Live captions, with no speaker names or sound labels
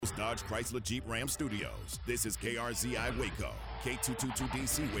Dodge Chrysler Jeep Ram Studios. This is KRZI Waco,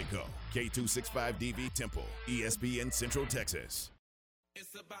 K222DC Waco, K265DV Temple, ESPN Central Texas.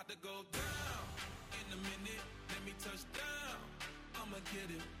 It's about to go down in a minute. Let me touch down. I'ma get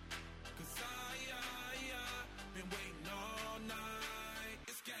it. 'Cause I been waiting all night.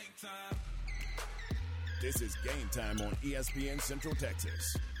 It's game time. This is Game Time on ESPN Central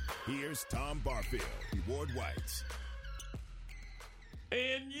Texas. Here's Tom Barfield and Ward White.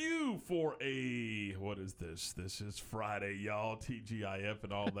 And you for what is this? This is Friday, y'all. TGIF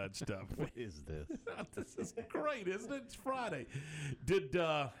and all that stuff. What is this? This is great, isn't it? It's Friday.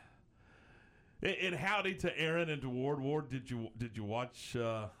 And howdy to Aaron and to Ward. Ward, did you watch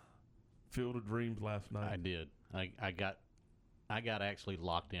Field of Dreams last night? I did. I got actually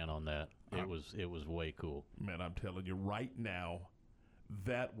locked in on that. It was way cool. Man, I'm telling you right now,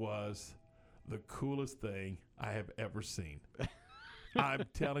 that was the coolest thing I have ever seen. I'm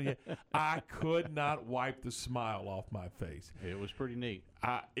telling you, I could not wipe the smile off my face. It was pretty neat.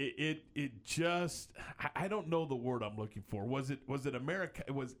 It just, I don't know the word I'm looking for. Was it America?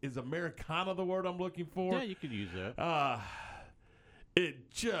 Is Americana the word I'm looking for? Yeah, you could use that. It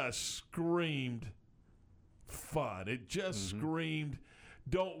just screamed fun. It just screamed,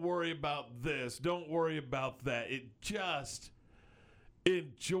 don't worry about this, don't worry about that. It just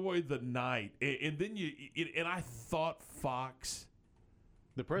enjoy the night. And then I thought Fox.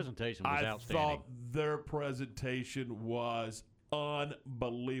 The presentation was outstanding. I thought their presentation was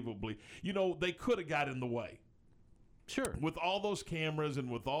unbelievably. They could have got in the way. Sure. With all those cameras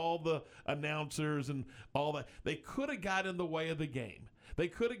and with all the announcers and all that, they could have got in the way of the game. They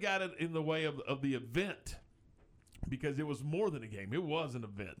could have got it in the way of the event because it was more than a game. It was an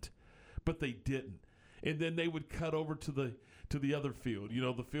event. But they didn't. And then they would cut over to the other field,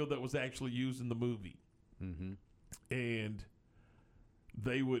 the field that was actually used in the movie. Mm-hmm. And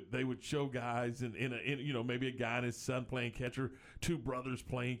they would show guys in maybe a guy and his son playing catcher, two brothers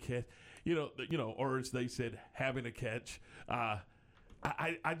playing catch, or as they said, having a catch. I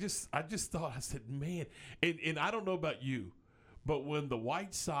just thought, I said, man, and I don't know about you, but when the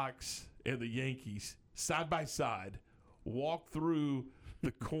White Sox and the Yankees side by side walk through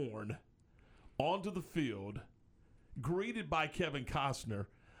the corn onto the field, greeted by Kevin Costner,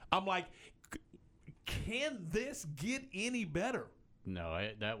 I'm like, can this get any better? No,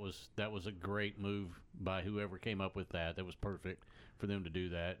 that was a great move by whoever came up with that. That was perfect for them to do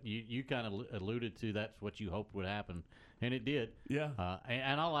that. You kind of alluded to that's what you hoped would happen, and it did. Yeah.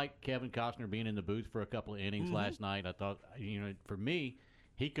 And I like Kevin Costner being in the booth for a couple of innings last night. I thought, for me,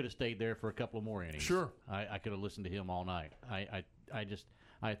 he could have stayed there for a couple of more innings. Sure. I could have listened to him all night.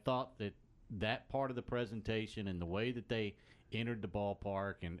 I thought that part of the presentation and the way that they entered the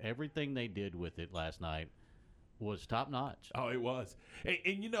ballpark and everything they did with it last night was top notch. Oh, it was.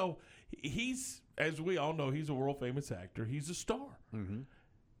 And he's, as we all know, he's a world famous actor. He's a star. Mm-hmm.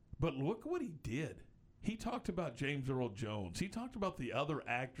 But look what he did. He talked about James Earl Jones. He talked about the other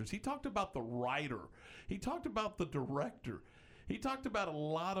actors. He talked about the writer. He talked about the director. He talked about a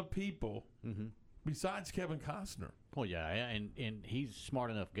lot of people besides Kevin Costner. Well, yeah, and he's a smart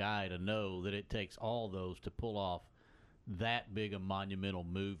enough guy to know that it takes all those to pull off that big a monumental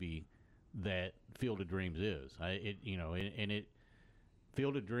movie that Field of Dreams is.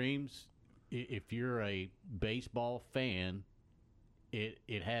 Field of Dreams, if you're a baseball fan,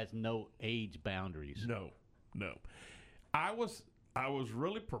 it has no age boundaries. No. I was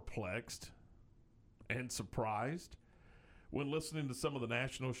really perplexed and surprised when listening to some of the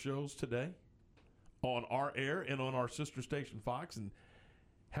national shows today on our air and on our sister station Fox, and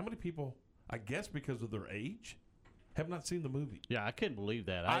how many people, I guess because of their age, have not seen the movie. Yeah, I couldn't believe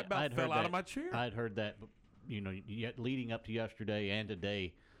that. I about fell out of my chair. I'd heard that, leading up to yesterday and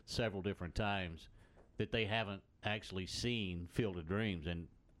today several different times that they haven't actually seen Field of Dreams, and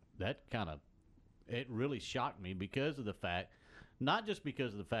that it really shocked me because of the fact, not just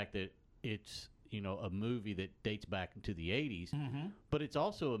because of the fact that it's a movie that dates back into the 80s, but it's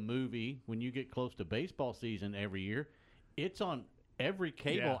also a movie when you get close to baseball season every year, it's on every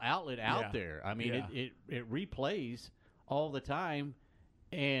cable outlet out there. I mean, it replays all the time,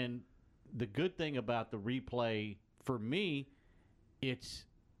 and the good thing about the replay for me, it's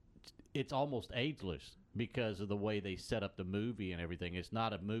almost ageless because of the way they set up the movie and everything. It's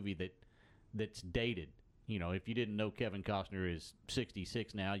not a movie that's dated. If you didn't know Kevin Costner is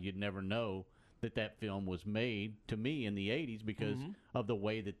 66 now, you'd never know that film was made, to me, in the 80s because of the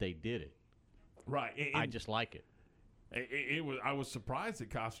way that they did it. Right. And I just like it. I was surprised that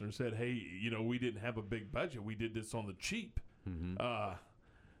Costner said, "Hey, we didn't have a big budget. We did this on the cheap." But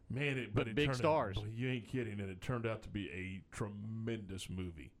it big stars. You ain't kidding, and it turned out to be a tremendous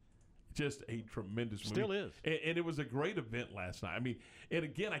movie. Just a tremendous movie. Still is. And it was a great event last night. I mean, and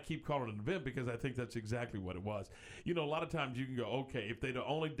again, I keep calling it an event because I think that's exactly what it was. You know, a lot of times you can go, okay, if they'd have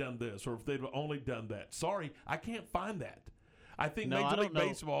only done this or if they'd have only done that. Sorry, I can't find that. I think Major League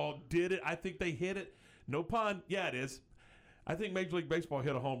Baseball did it. I think they hit it. No pun. Yeah, it is. I think Major League Baseball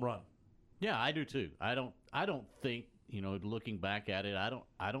hit a home run. Yeah, I do too. I don't think, you know, looking back at it,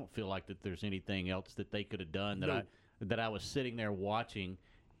 I don't feel like that there's anything else that they could have done that I was sitting there watching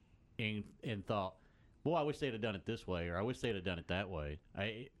and thought, boy, I wish they'd have done it this way, or I wish they'd have done it that way.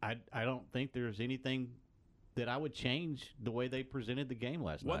 I don't think there's anything that I would change the way they presented the game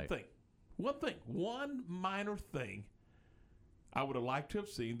last night. One minor thing I would have liked to have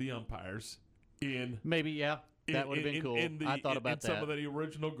seen the umpires in. Maybe, yeah. That would have been cool. I thought about that. Some of the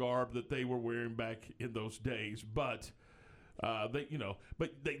original garb that they were wearing back in those days, but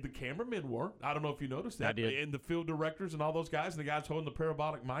the cameramen were. I don't know if you noticed that. I did. And the field directors and all those guys, and the guys holding the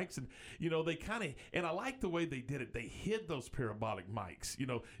parabolic mics, and they kind of. And I like the way they did it. They hid those parabolic mics,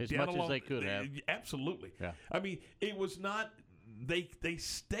 as much as they could have. Absolutely. Yeah. I mean, it was not. They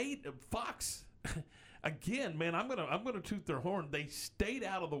stayed. Fox. Again, man, I'm gonna toot their horn. They stayed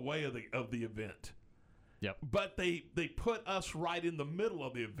out of the way of the event. Yep. But they put us right in the middle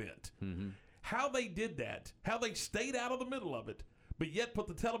of the event. Mm-hmm. How they did that, how they stayed out of the middle of it, but yet put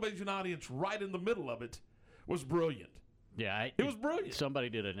the television audience right in the middle of it, was brilliant. Yeah, it was brilliant.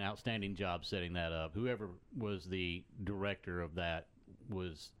 Somebody did an outstanding job setting that up. Whoever was the director of that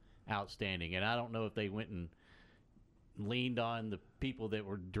was outstanding. And I don't know if they went and leaned on the people that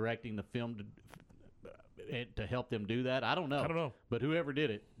were directing the film to help them do that. I don't know. But whoever did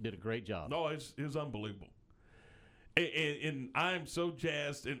it did a great job. No, it was unbelievable. And I'm so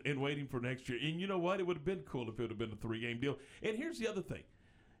jazzed and waiting for next year. And you know what? It would have been cool if it would have been a 3-game deal. And here's the other thing.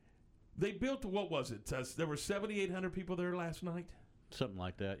 They built, what was it? There were 7,800 people there last night? Something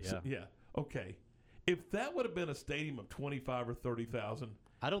like that, yeah. Yeah. Okay. If that would have been a stadium of 25 or 30,000.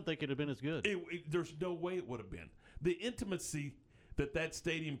 I don't think it would have been as good. There's no way it would have been. The intimacy that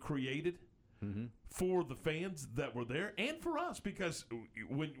stadium created for the fans that were there and for us, because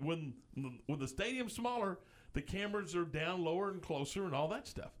when the stadium's smaller, the cameras are down lower and closer and all that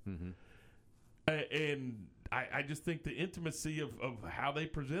stuff. Mm-hmm. And I just think the intimacy of how they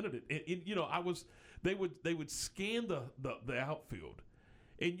presented it. They would scan the outfield,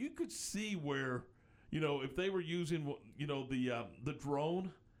 and you could see where, if they were using the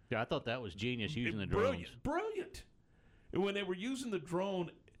drone. Yeah, I thought that was genius using the drones. Brilliant. And when they were using the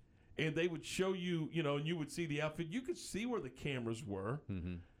drone, and they would show you, and you would see the outfit, you could see where the cameras were,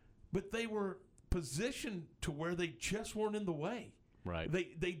 but they were positioned to where they just weren't in the way. Right.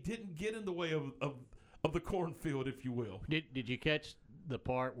 They didn't get in the way of the cornfield, if you will. Did you catch the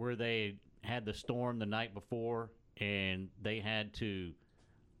part where they had the storm the night before and they had to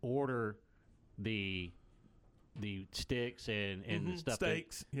order the sticks and the stuff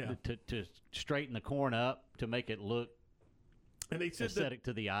stakes, to straighten the corn up to make it look and they said aesthetic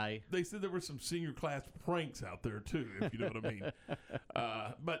to the eye? They said there were some senior class pranks out there too, if you know what I mean.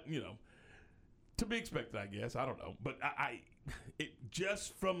 But to be expected, I guess. I don't know, but it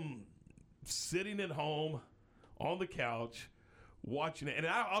just from sitting at home on the couch watching it, and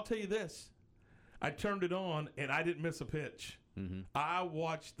I'll tell you this: I turned it on and I didn't miss a pitch. Mm-hmm. I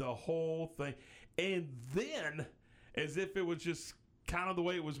watched the whole thing, and then, as if it was just kind of the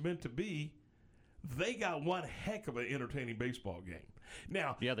way it was meant to be, they got one heck of an entertaining baseball game.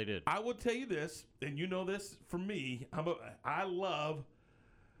 Now, yeah, they did. I will tell you this, and you know this from me. I love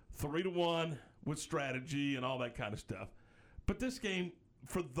 3-1 with strategy and all that kind of stuff. But this game,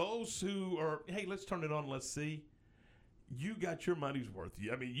 for those who are, hey, let's turn it on, let's see, you got your money's worth.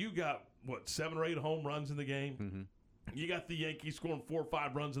 I mean, you got, 7 or 8 home runs in the game? Mm-hmm. You got the Yankees scoring 4 or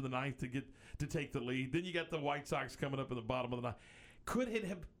 5 runs in the ninth to take the lead. Then you got the White Sox coming up in the bottom of the ninth. Could it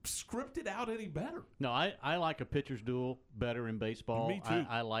have scripted out any better? No, I like a pitcher's duel better in baseball. Me too.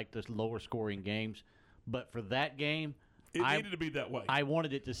 I like the lower scoring games. But for that game, it needed to be that way. I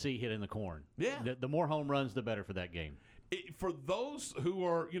wanted it to see hit in the corn. Yeah. The more home runs, the better for that game. For those who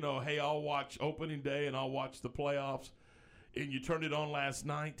are, hey, I'll watch opening day and I'll watch the playoffs, and you turned it on last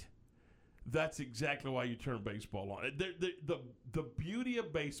night, that's exactly why you turn baseball on. The beauty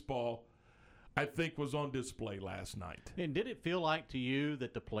of baseball, I think, was on display last night. And did it feel like to you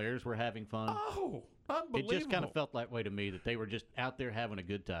that the players were having fun? Oh, unbelievable. It just kind of felt that way to me, that they were just out there having a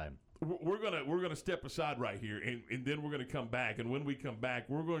good time. We're gonna step aside right here, and then we're gonna come back. And when we come back,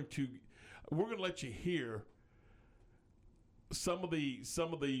 we're gonna let you hear some of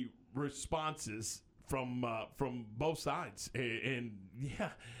the responses from both sides. And yeah,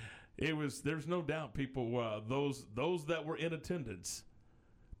 it was. There's no doubt, people. Those that were in attendance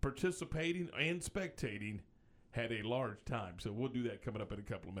participating and spectating had a large time. So we'll do that coming up in a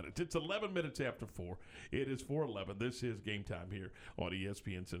couple of minutes. It's 11 minutes after 4. It is 4:11. This is Game Time here on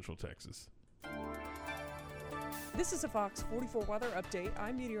ESPN Central Texas. This is a Fox 44 weather update.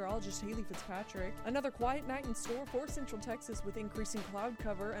 I'm meteorologist Haley Fitzpatrick. Another quiet night in store for Central Texas with increasing cloud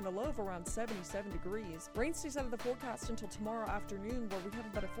cover and a low of around 77 degrees. Rain stays out of the forecast until tomorrow afternoon, where we have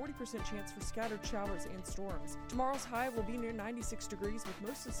about a 40% chance for scattered showers and storms. Tomorrow's high will be near 96 degrees with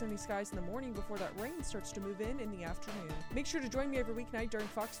mostly sunny skies in the morning before that rain starts to move in the afternoon. Make sure to join me every weeknight during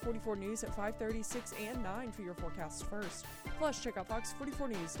Fox 44 News at 5:30, 6, and 9 for your forecast first. Plus, check out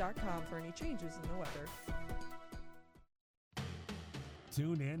fox44news.com for any changes in the weather.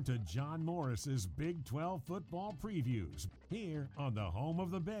 Tune in to John Morris's Big 12 football previews here on the home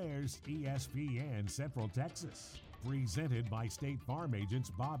of the Bears, ESPN Central Texas. Presented by State Farm agents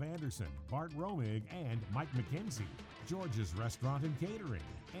Bob Anderson, Bart Romig, and Mike McKenzie. George's Restaurant and Catering,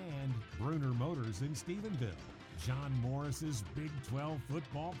 and Bruner Motors in Stephenville. John Morris's Big 12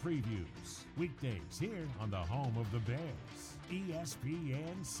 football previews. Weekdays here on the home of the Bears,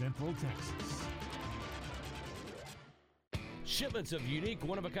 ESPN Central Texas. Shipments of unique,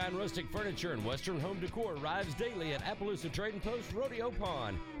 one-of-a-kind rustic furniture and Western home decor arrives daily at Appaloosa Trading Post Rodeo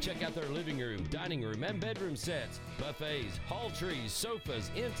Pond. Check out their living room, dining room, and bedroom sets, buffets, hall trees, sofas,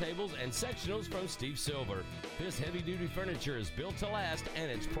 end tables, and sectionals from Steve Silver. This heavy-duty furniture is built to last,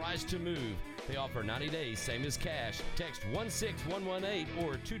 and it's priced to move. They offer 90 days, same as cash. Text 16118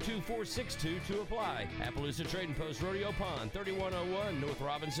 or 22462 to apply. Appaloosa Trading Post Rodeo Pond, 3101 North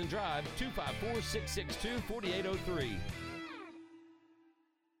Robinson Drive, 254-662-4803.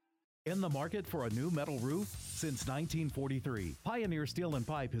 In the market for a new metal roof? Since 1943, Pioneer Steel and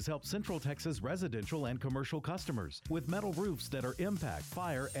Pipe has helped Central Texas residential and commercial customers with metal roofs that are impact,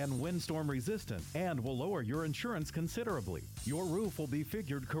 fire, and windstorm resistant and will lower your insurance considerably. Your roof will be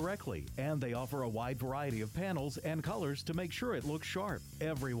figured correctly, and they offer a wide variety of panels and colors to make sure it looks sharp.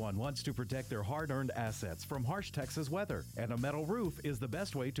 Everyone wants to protect their hard-earned assets from harsh Texas weather, and a metal roof is the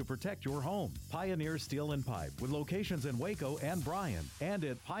best way to protect your home. Pioneer Steel and Pipe, with locations in Waco and Bryan, and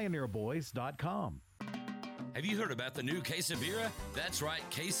at pioneerboys.com. Have you heard about the new Quesabira? That's right,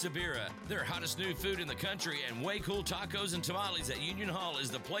 Quesabira. Their hottest new food in the country, and way cool tacos and tamales at Union Hall is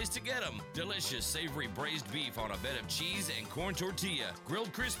the place to get them. Delicious, savory braised beef on a bed of cheese and corn tortilla.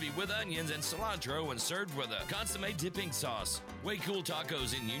 Grilled crispy with onions and cilantro and served with a consomme dipping sauce. Way cool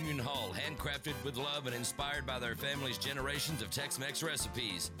tacos in Union Hall, handcrafted with love and inspired by their family's generations of Tex-Mex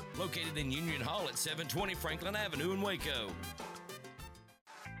recipes. Located in Union Hall at 720 Franklin Avenue in Waco.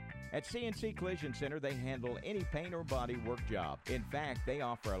 At CNC Collision Center, they handle any paint or body work job. In fact, they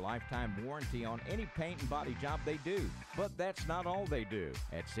offer a lifetime warranty on any paint and body job they do. But that's not all they do.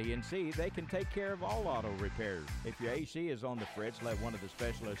 At CNC, they can take care of all auto repairs. If your AC is on the fritz, let one of the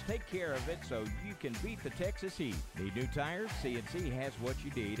specialists take care of it so you can beat the Texas heat. Need new tires? CNC has what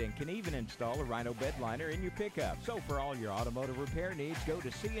you need and can even install a Rhino bed liner in your pickup. So for all your automotive repair needs, go to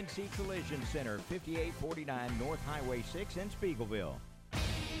CNC Collision Center, 5849 North Highway 6 in Spiegelville.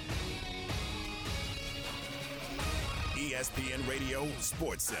 ESPN Radio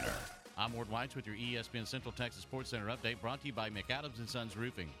Sports Center. I'm Ward Whites with your ESPN Central Texas Sports Center update, brought to you by McAdams & Sons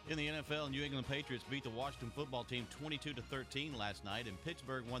Roofing. In the NFL, New England Patriots beat the Washington football team 22-13 last night, and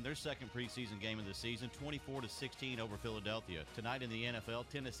Pittsburgh won their second preseason game of the season 24-16 over Philadelphia. Tonight in the NFL,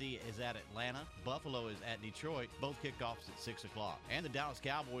 Tennessee is at Atlanta, Buffalo is at Detroit. Both kickoffs at 6 o'clock. And the Dallas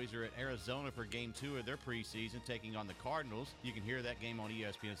Cowboys are at Arizona for Game 2 of their preseason, taking on the Cardinals. You can hear that game on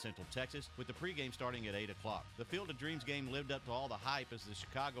ESPN Central Texas, with the pregame starting at 8 o'clock. The Field of Dreams game lived up to all the hype as the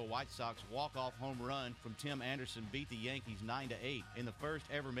Chicago White Sox walk-off home run from Tim Anderson beat the Yankees 9-8 in the first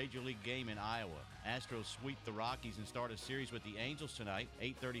ever Major League game in Iowa. Astros sweep the Rockies and start a series with the Angels tonight,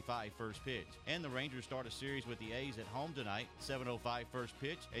 8:35 first pitch. And the Rangers start a series with the A's at home tonight, 7:05 first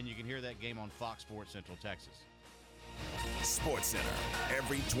pitch, and you can hear that game on Fox Sports Central Texas. Sports Center,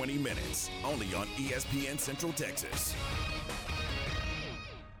 every 20 minutes, only on ESPN Central Texas.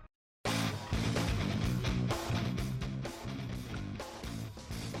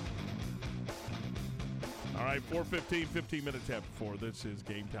 All right, 4:15, 15 minutes after 4. This is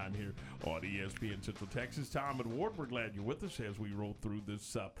Game Time here on ESPN Central Texas. Tom and Ward, we're glad you're with us as we roll through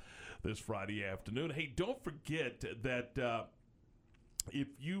this this Friday afternoon. Hey, don't forget that if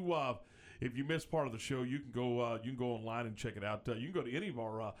you missed part of the show, you can go online and check it out. You can go to any of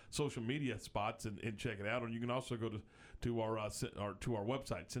our social media spots and check it out, or you can also go to our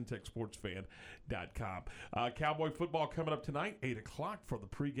website, centexsportsfan.com. Cowboy football coming up tonight, 8 o'clock for the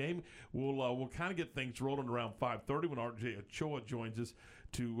pregame. We'll kind of get things rolling around 5:30 when RJ Ochoa joins us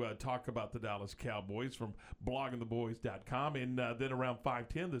to talk about the Dallas Cowboys from bloggingtheboys.com. And then around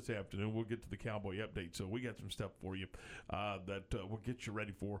 5:10 this afternoon, we'll get to the Cowboy update. So we got some stuff for you that will get you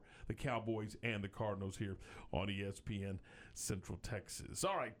ready for the Cowboys and the Cardinals here on ESPN Central Texas.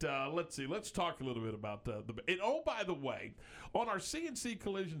 All right, let's see. Let's talk a little bit about and oh, by the way, on our CNC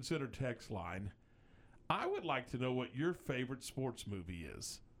Collision Center text line, I would like to know what your favorite sports movie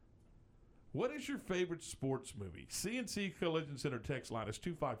is. What is your favorite sports movie? CNC Collision Center text line is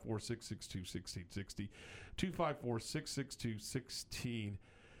 254-662-1660.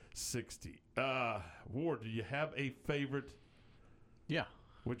 254-662-1660. Ward, do you have a favorite? Yeah.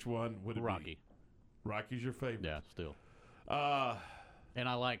 Which one would it Rocky. be? Rocky's your favorite? Yeah, still. And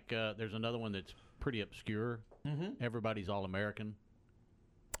I like, there's another one that's pretty obscure. Mm-hmm. Everybody's All-American.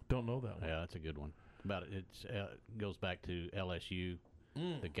 Don't know that one. Yeah, that's a good one. About it, goes back to LSU.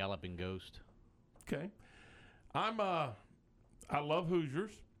 The Galloping Ghost. Okay. I love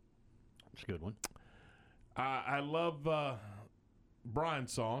Hoosiers. It's a good one. I love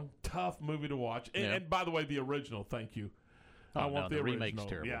Brian's song. Tough movie to watch. And by the way, the original, thank you. Oh, I want the original. remake's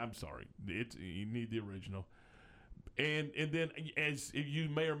terrible. Yeah, I'm sorry. You need the original. And then, as you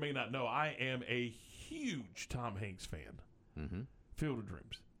may or may not know, I am a huge Tom Hanks fan. Mm-hmm. Field of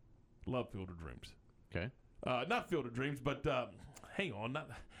Dreams. Love Field of Dreams. Okay. Not Field of Dreams, but hang on.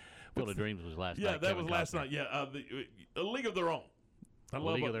 Field of Dreams was last night. Yeah, that was last night. Yeah, A League of Their Own. A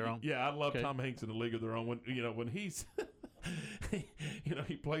League of Their Own? Yeah, I love Okay. Tom Hanks in A League of Their Own. When he's,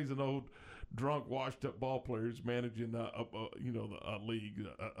 he plays an old, drunk, washed-up ball player who's managing a league,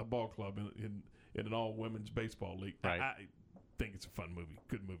 a ball club in an all-women's baseball league. Right. I think it's a fun movie,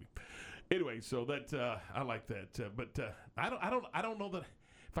 good movie. Anyway, so that I like that, but I don't know that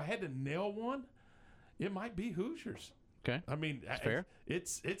if I had to nail one, it might be Hoosiers. Okay. I mean, fair.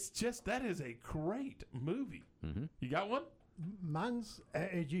 It's just that is a great movie. Mm-hmm. You got one? Mine's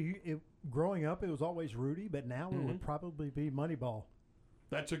growing up. It was always Rudy, but now it would probably be Moneyball.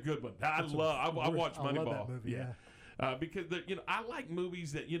 That's a good one. I watch Moneyball. I love that movie. Yeah. Because I like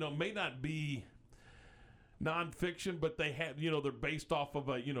movies that may not be nonfiction, but they have they're based off of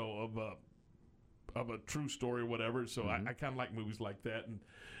a true story or whatever. So I kind of like movies like that, and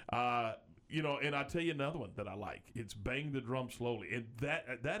and I'll tell you another one that I like. It's Bang the Drum Slowly, and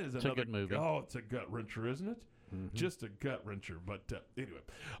that is another good movie. Oh, it's a gut wrencher, isn't it? Mm-hmm. Just a gut wrencher. But anyway,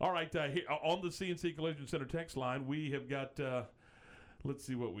 all right. Here, on the CNC Collision Center text line, we have got. Let's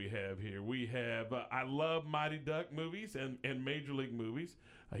see what we have here. We have I love Mighty Duck movies and Major League movies.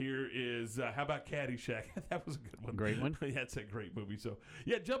 Here is how about Caddyshack? That was a good one. Great one. Yeah, it's a great movie. So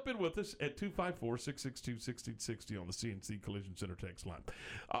yeah, jump in with us at 254-662-1660 on the CNC Collision Center text line.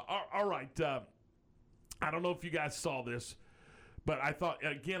 All right. I don't know if you guys saw this, but I thought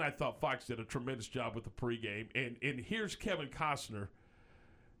Fox did a tremendous job with the pregame. And here's Kevin Costner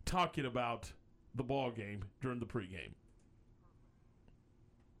talking about the ball game during the pregame.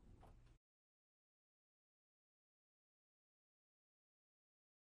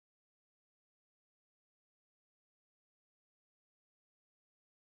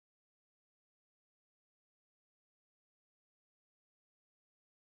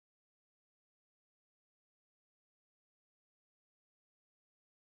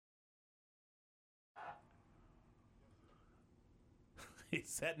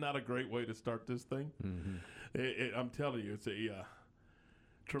 Is that not a great way to start this thing? Mm-hmm. I'm telling you, it's a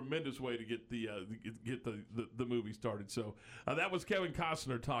tremendous way to get the movie started. So that was Kevin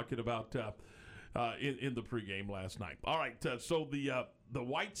Costner talking about in the pregame last night. All right, so the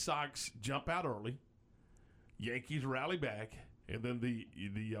White Sox jump out early, Yankees rally back, and then the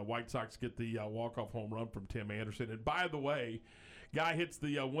White Sox get the walk-off home run from Tim Anderson. And by the way, guy hits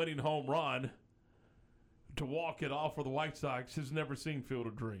the winning home run to walk it off for the White Sox, has never seen Field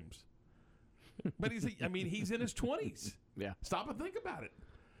of Dreams. But he's in his 20s. Yeah. Stop and think about it.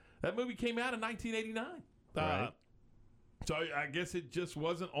 That movie came out in 1989. Right. So I guess it just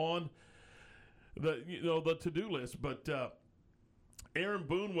wasn't on the to-do list. But Aaron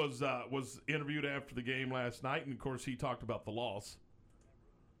Boone was interviewed after the game last night, and of course he talked about the loss.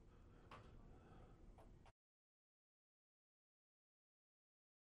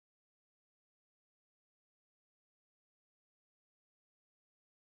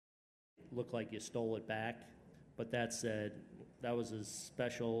 Looked like you stole it back, but that said, that was as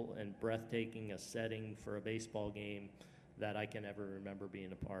special and breathtaking a setting for a baseball game that I can ever remember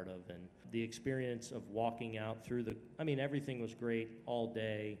being a part of. And the experience of walking out through everything was great all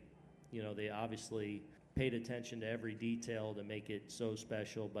day. They obviously paid attention to every detail to make it so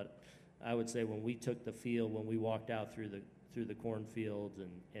special, but I would say when we took the field, when we walked out through the cornfields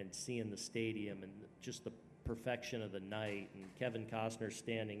and seeing the stadium and just the perfection of the night, and Kevin Costner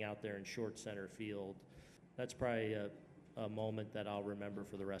standing out there in short center field. That's probably a moment that I'll remember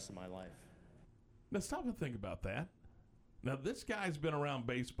for the rest of my life. Now stop and think about that. Now this guy's been around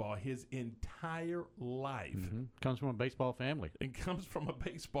baseball his entire life. Mm-hmm. Comes from a baseball family. And comes from a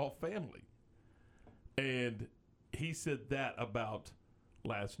baseball family. And he said that about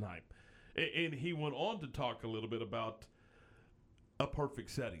last night. And he went on to talk a little bit about a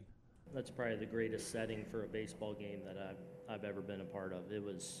perfect setting. That's probably the greatest setting for a baseball game that I've ever been a part of. It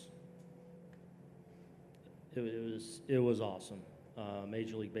was awesome.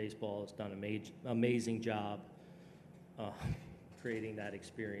 Major League Baseball has done an amazing job creating that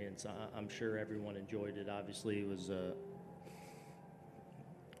experience. I'm sure everyone enjoyed it. Obviously, it was a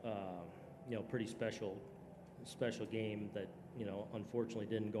pretty special game that unfortunately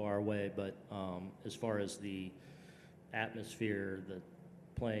didn't go our way. But as far as the atmosphere, the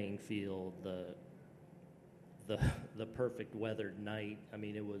playing field, the perfect weathered night, I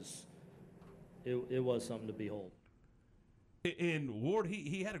mean, it was something to behold. And Ward,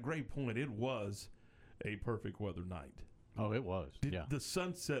 he had a great point. It was a perfect weather night. Oh, it was. Yeah. The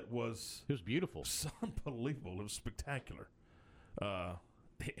sunset was. It was beautiful. Unbelievable. It was spectacular. I'm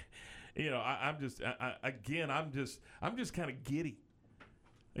just kind of giddy.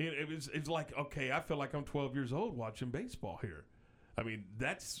 It's like, okay, I feel like I'm 12 years old watching baseball here. I mean,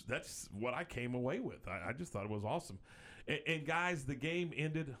 that's what I came away with. I just thought it was awesome. And guys, the game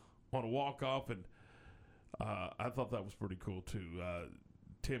ended on a walk-off, and I thought that was pretty cool too.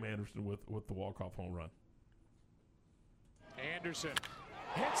 Tim Anderson with the walk-off home run. Anderson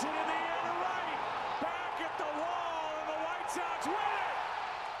hits it in the air to right, back at the wall, and the White Sox win it.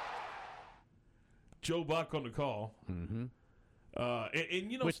 Joe Buck on the call. Mm-hmm.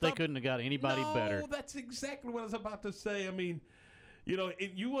 And which they couldn't have got anybody better. No, that's exactly what I was about to say. I mean, you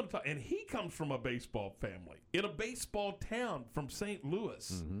want to talk, and he comes from a baseball family in a baseball town from St.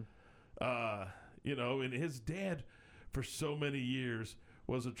 Louis. Mm-hmm. And his dad for so many years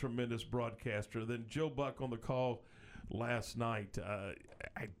was a tremendous broadcaster. Then Joe Buck on the call last night.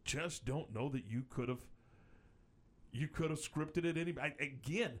 I just don't know that you could have scripted it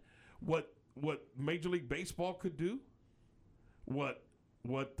again. What Major League Baseball could do, what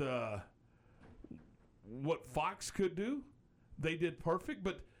Fox could do, they did perfect.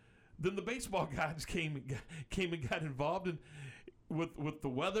 But then the baseball guys came and got involved in with the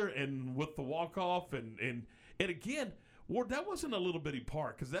weather and with the walk-off and again, Ward, that wasn't a little bitty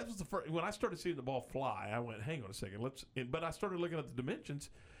park, because that was the first. When I started seeing the ball fly, I went, hang on a second, but I started looking at the dimensions.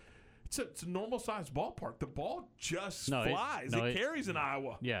 It's a normal-sized ballpark. The ball just flies. It carries in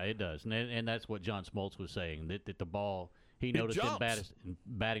Iowa. Yeah, it does, and that's what John Smoltz was saying, that the ball, he noticed in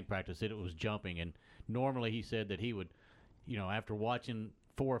batting practice that it was jumping, and normally he said that he would, after watching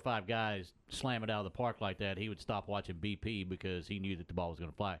 4 or 5 guys slam it out of the park like that, he would stop watching BP because he knew that the ball was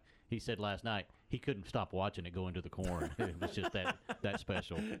going to fly. He said last night he couldn't stop watching it go into the corn. It was just that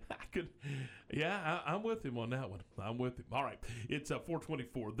special. I'm with him on that one. I'm with him. All right, it's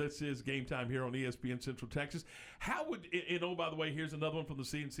 4:24. This is Game Time here on ESPN Central Texas. How would by the way, here's another one from the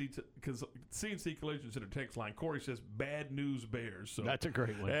CNC Collision Center text line. Corey says, "Bad news Bears." So that's a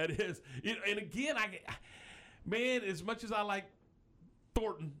great one. That is. And again, man, as much as I like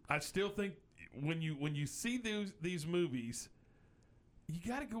Thornton, I still think when you see these movies, you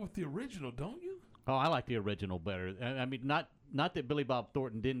got to go with the original, don't you? Oh, I like the original better. I mean, not that Billy Bob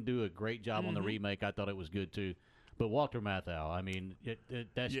Thornton didn't do a great job on the remake. I thought it was good too, but Walter Matthau, I mean,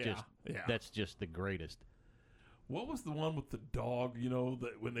 that's just the greatest. What was the one with the dog?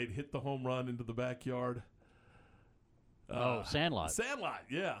 That when they'd hit the home run into the backyard. Sandlot. Sandlot,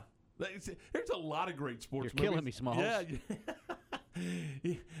 yeah. There's a lot of great sports movies. You're killing movies. me, Smalls.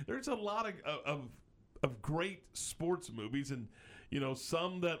 Yeah. There's a lot of great sports movies, and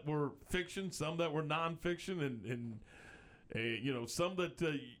some that were fiction, some that were nonfiction, and some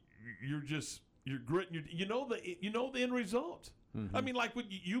that you're gritting. The end result. Mm-hmm. I mean, like when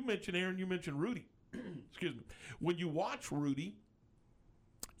you mentioned Aaron, you mentioned Rudy. Excuse me. When you watch Rudy,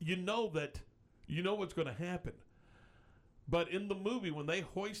 you know what's going to happen. But in the movie, when they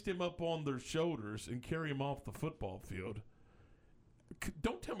hoist him up on their shoulders and carry him off the football field,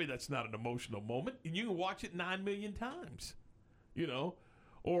 don't tell me that's not an emotional moment. And you can watch it 9 million times,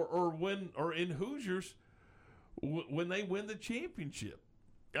 or in Hoosiers when they win the championship.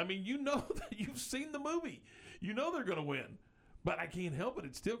 I mean, that you've seen the movie, they're going to win, but I can't help it.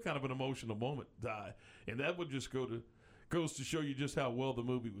 It's still kind of an emotional moment, and that would just goes to show you just how well the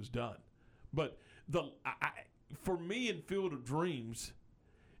movie was done. But for me in Field of Dreams,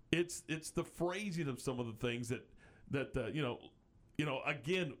 it's the phrasing of some of the things that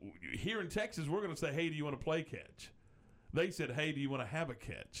again, here in Texas, we're going to say, hey, do you want to play catch? They said, hey, do you want to have a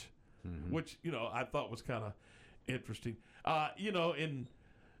catch? Mm-hmm. Which, I thought was kind of interesting.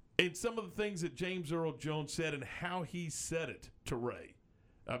 In some of the things that James Earl Jones said and how he said it to Ray,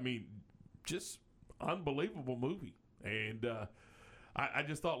 I mean, just unbelievable movie. And I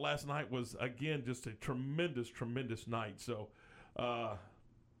just thought last night was, again, just a tremendous, tremendous night. So,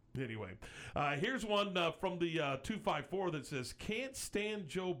 anyway, here's one from the 254 that says, can't stand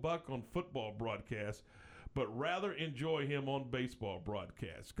Joe Buck on football broadcasts, but rather enjoy him on baseball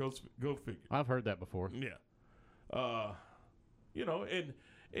broadcasts. Go figure. I've heard that before. Yeah. And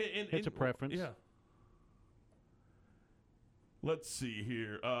it's a preference. Yeah. Let's see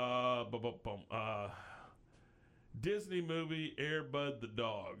here. Disney movie Air Bud the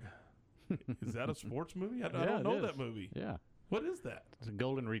dog. Is that a sports movie? I don't know that movie. Yeah. What is that? It's a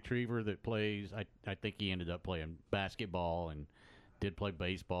golden retriever that plays. I think he ended up playing basketball and did play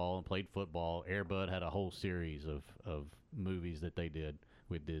baseball and played football. Air Bud had a whole series of movies that they did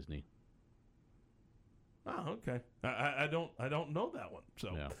with Disney. Oh, okay. I don't know that one.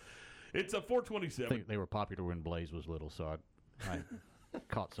 So it's a 427. I think they were popular when Blaze was little, so I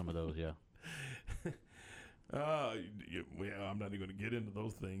caught some of those. Yeah. I'm not even going to get into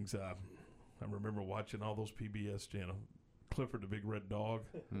those things. I remember watching all those PBS channels. Clifford the Big Red Dog.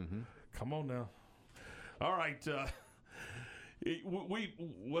 Mm-hmm. Come on now. All right.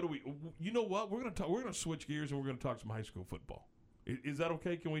 What do we? You know what? We're gonna switch gears and we're gonna talk some high school football. Is that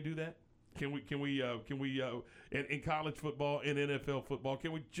okay? Can we do that? Can we in college football, in NFL football,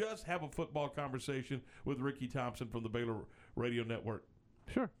 can we just have a football conversation with Ricky Thompson from the Baylor Radio Network?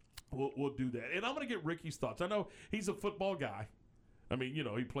 Sure. We'll do that. And I'm going to get Ricky's thoughts. I know he's a football guy. I mean, he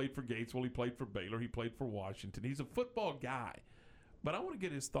played for Gatesville, he played for Baylor, he played for Washington. He's a football guy. But I want to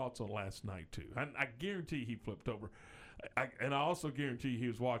get his thoughts on last night, too. I guarantee he flipped over. And I also guarantee he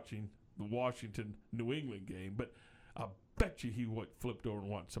was watching the Washington-New England game. But I bet you he flipped over and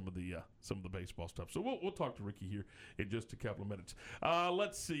watched some of the baseball stuff. So we'll talk to Ricky here in just a couple of minutes.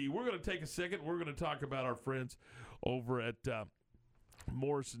 Let's see. We're going to take a second. We're going to talk about our friends over at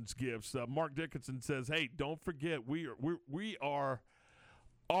Morrison's Gifts. Mark Dickinson says, "Hey, don't forget we are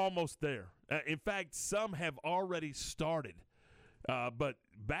almost there. In fact, some have already started." But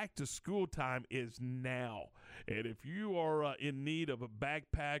back to school time is now. And if you are in need of a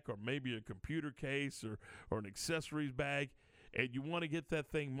backpack or maybe a computer case or an accessories bag, and you want to get that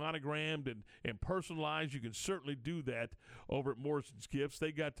thing monogrammed and personalized, you can certainly do that over at Morrison's Gifts.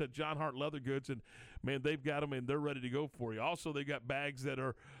 They got John Hart Leather Goods, and, man, they've got them, and they're ready to go for you. Also, they got bags that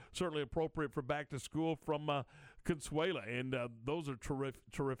are certainly appropriate for back to school from Consuela, and those are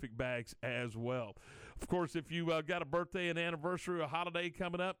terrific bags as well. Of course, if you got a birthday, an anniversary, a holiday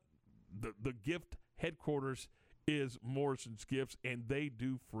coming up, the gift headquarters is Morrison's Gifts, and they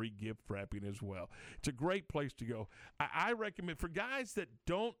do free gift wrapping as well. It's a great place to go. I recommend, for guys that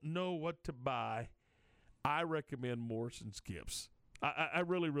don't know what to buy, I recommend Morrison's Gifts. I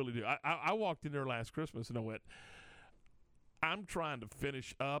really, really do. I walked in there last Christmas, and I went, I'm trying to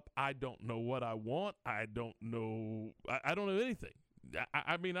finish up. I don't know what I want. I don't know anything.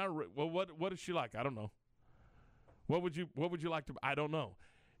 I mean, what is she like? I don't know. What would you like to? I don't know.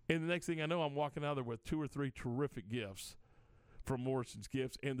 And the next thing I know, I'm walking out there with 2 or 3 terrific gifts from Morrison's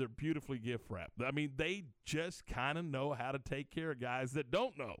Gifts, and they're beautifully gift wrapped. I mean, they just kind of know how to take care of guys that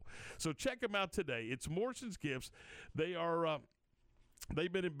don't know. So check them out today. It's Morrison's Gifts. They are.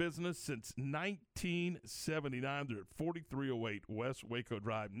 They've been in business since 1979. They're at 4308 West Waco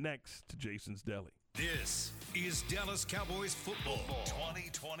Drive, next to Jason's Deli. This is Dallas Cowboys football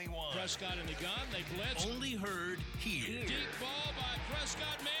 2021. Prescott in the gun. They blitz. Only heard here. Deep ball by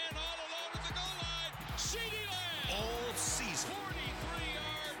Prescott. Man all alone at the goal line. CeeDee Lamb. All season. 43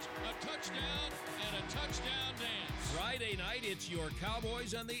 yards, a touchdown, and a touchdown dance. Friday night, it's your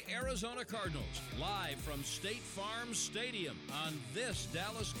Cowboys and the Arizona Cardinals. Live from State Farm Stadium on this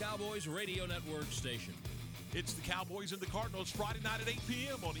Dallas Cowboys radio network station. It's the Cowboys and the Cardinals Friday night at 8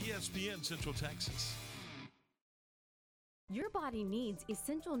 p.m. on ESPN Central Texas. Your body needs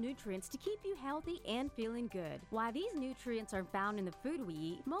essential nutrients to keep you healthy and feeling good. While these nutrients are found in the food we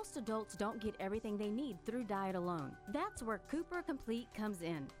eat, most adults don't get everything they need through diet alone. That's where Cooper Complete comes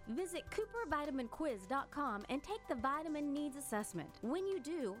in. Visit CooperVitaminQuiz.com and take the vitamin needs assessment. When you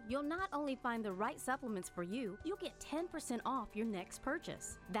do, you'll not only find the right supplements for you, you'll get 10% off your next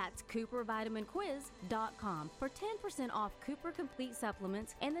purchase. That's CooperVitaminQuiz.com for 10% off Cooper Complete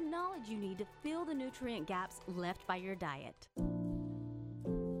supplements and the knowledge you need to fill the nutrient gaps left by your diet.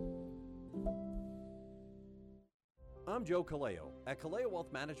 I'm Joe Kaleo. At Kaleo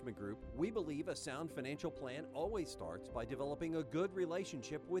Wealth Management Group, we believe a sound financial plan always starts by developing a good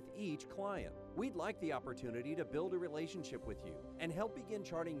relationship with each client. We'd like the opportunity to build a relationship with you and help begin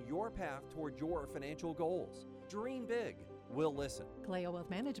charting your path toward your financial goals. Dream big. We'll listen. Kaleo Wealth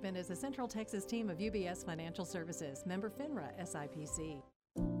Management is a Central Texas team of UBS Financial Services, member FINRA SIPC.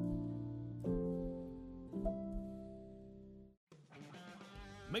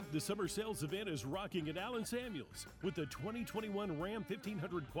 Make the summer sales event as rocking at Allen Samuels with the 2021 Ram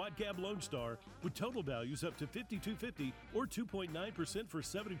 1500 Quad Cab Lone Star with total values up to $5,250 or 2.9% for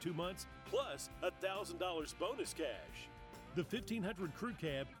 72 months plus $1,000 bonus cash. The 1500 Crew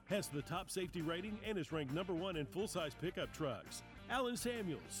Cab has the top safety rating and is ranked #1 in full-size pickup trucks. Allen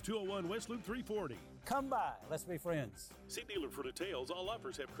Samuels, 201 West Loop 340. Come by, let's be friends. See dealer for details. All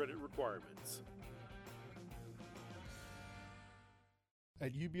offers have credit requirements.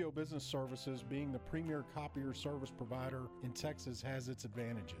 At UBO Business Services, being the premier copier service provider in Texas has its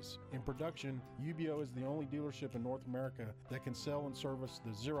advantages. In production, UBO is the only dealership in North America that can sell and service the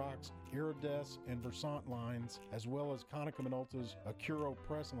Xerox, Iridesc, and Versant lines, as well as Konica Minolta's Acuro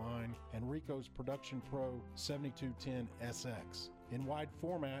Press line and Ricoh's Production Pro 7210 SX. In wide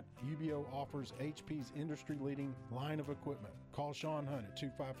format, UBO offers HP's industry-leading line of equipment. Call Sean Hunt at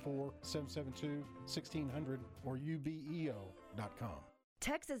 254-772-1600 or ubeo.com.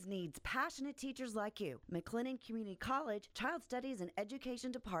 Texas needs passionate teachers like you. McLennan Community College Child Studies and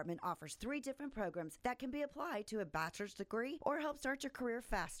Education Department offers 3 different programs that can be applied to a bachelor's degree or help start your career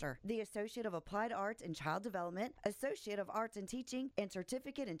faster. The Associate of Applied Arts in Child Development, Associate of Arts in Teaching, and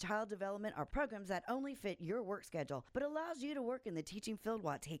Certificate in Child Development are programs that only fit your work schedule, but allows you to work in the teaching field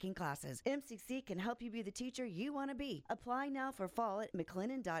while taking classes. MCC can help you be the teacher you want to be. Apply now for fall at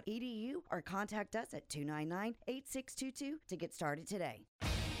mclennan.edu or contact us at 299-8622 to get started today.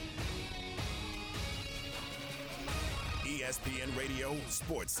 ESPN Radio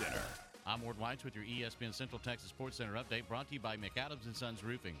Sports Center. I'm Ward Weitz with your ESPN Central Texas Sports Center update, brought to you by McAdams & Sons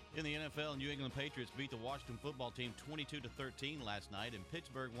Roofing. In the NFL, New England Patriots beat the Washington football team 22-13 last night, and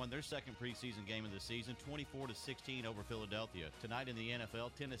Pittsburgh won their second preseason game of the season 24-16 over Philadelphia. Tonight in the NFL,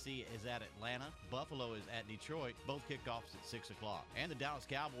 Tennessee is at Atlanta, Buffalo is at Detroit. Both kickoffs at 6 o'clock. And the Dallas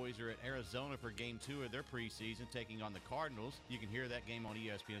Cowboys are at Arizona for Game 2 of their preseason, taking on the Cardinals. You can hear that game on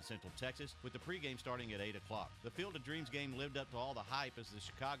ESPN Central Texas, with the pregame starting at 8 o'clock. The Field of Dreams game lived up to all the hype as the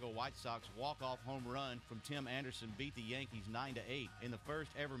Chicago White Sox walk-off home run from Tim Anderson beat the Yankees 9-8 in the first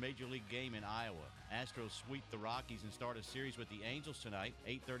ever Major League game in Iowa. Astros sweep the Rockies and start a series with the Angels tonight,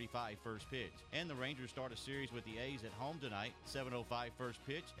 8:35 first pitch. And the Rangers start a series with the A's at home tonight, 7:05 first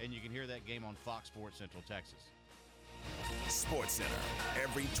pitch, and you can hear that game on Fox Sports Central Texas. Sports Center,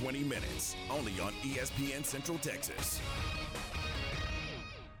 every 20 minutes, only on ESPN Central Texas.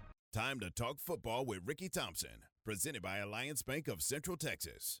 Time to talk football with Ricky Thompson, presented by Alliance Bank of Central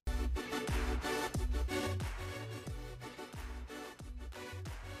Texas.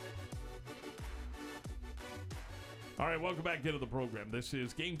 All right, welcome back into the program. This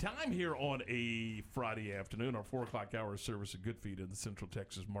is Game Time here on a Friday afternoon, our 4 o'clock hour service of Good Feed in the Central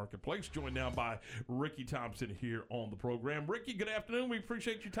Texas Marketplace. Joined now by Ricky Thompson here on the program. Ricky, good afternoon. We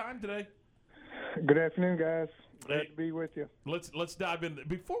appreciate your time today. Good afternoon, guys. Glad to be with you. Let's dive in.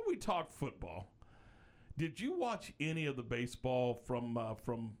 Before we talk football, did you watch any of the baseball from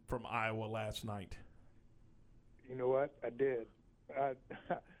Iowa last night? You know what? I did.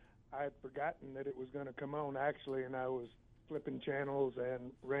 I had forgotten that it was going to come on, actually, and I was flipping channels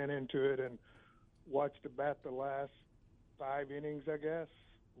and ran into it and watched about the last 5 innings, I guess,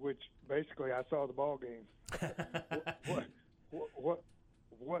 which basically I saw the ball game. What?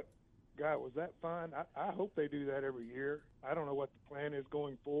 God, was that fun? I hope they do that every year. I don't know what the plan is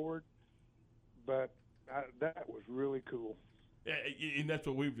going forward, but that was really cool. And that's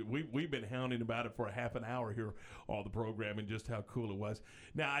what we've been hounding about it for a half an hour here on the program, and just how cool it was.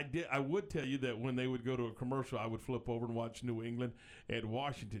 Now, I would tell you that when they would go to a commercial, I would flip over and watch New England and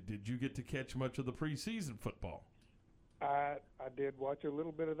Washington. Did you get to catch much of the preseason football? I did watch a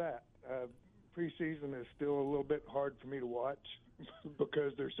little bit of that. Preseason is still a little bit hard for me to watch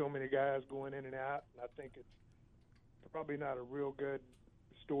because there's so many guys going in and out, and I think it's probably not a real good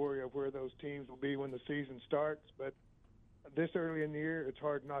story of where those teams will be when the season starts, but this early in the year, it's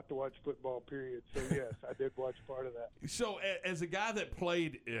hard not to watch football, period. So, yes, I did watch part of that. So, as a guy that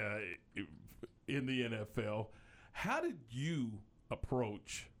played in the NFL, how did you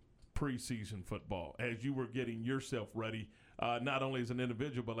approach preseason football as you were getting yourself ready, not only as an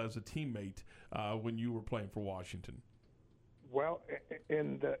individual but as a teammate when you were playing for Washington? Well,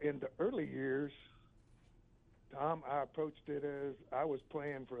 in the early years, Tom, I approached it as I was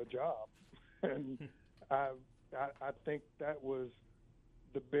playing for a job. And I think that was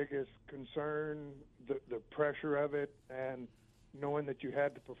the biggest concern, the pressure of it, and knowing that you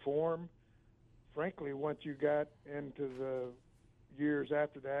had to perform. Frankly, once you got into the years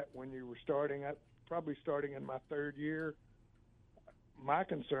after that, when you were probably starting in my third year, my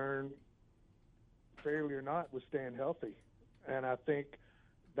concern, failure or not, was staying healthy. And I think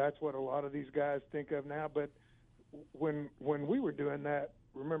that's what a lot of these guys think of now. But when we were doing that,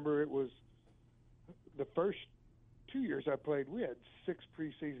 remember, it was the first 2 years I played, we had 6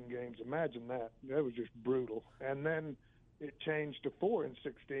 preseason games. Imagine that. That was just brutal. And then it changed to 4 in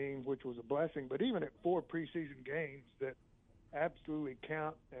 16, which was a blessing. But even at 4 preseason games that absolutely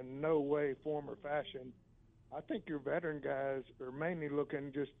count in no way, form, or fashion, I think your veteran guys are mainly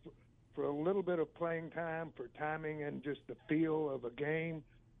looking just for a little bit of playing time, for timing and just the feel of a game,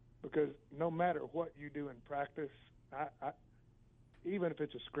 because no matter what you do in practice, even if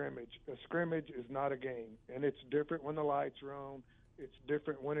it's a scrimmage is not a game, and it's different when the lights are on. It's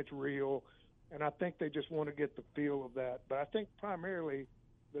different when it's real, and I think they just want to get the feel of that. But I think primarily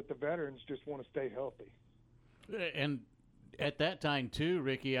that the veterans just want to stay healthy. And at that time, too,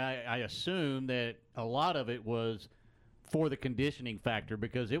 Ricky, I assume that a lot of it was for the conditioning factor,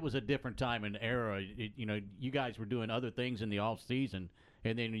 because it was a different time and era. You guys were doing other things in the off season,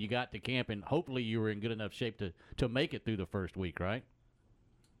 and then you got to camp, and hopefully you were in good enough shape to make it through the first week, right?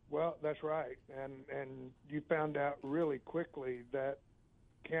 Well, that's right, and you found out really quickly that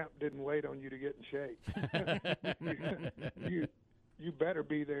camp didn't wait on you to get in shape. you better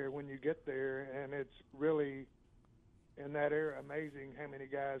be there when you get there, and it's really, in that era, amazing how many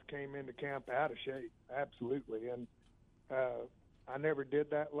guys came into camp out of shape. Absolutely, and I never did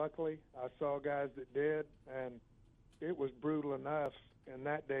that, luckily. I saw guys that did, and it was brutal enough in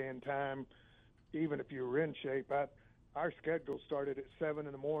that day and time, even if you were in shape. Our schedule started at 7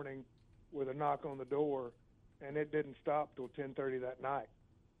 in the morning with a knock on the door, and it didn't stop till 10:30 that night,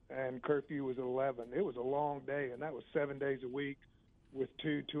 and curfew was at 11. It was a long day, and that was 7 days a week with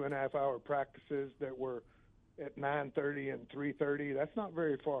 2.5-hour practices that were at 9:30 and 3:30. That's not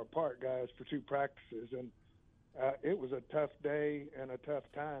very far apart, guys, for 2 practices, and it was a tough day and a tough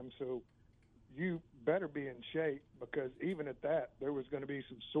time. So you better be in shape, because even at that, there was going to be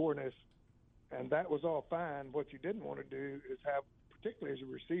some soreness, and that was all fine. What you didn't want to do is have, particularly as a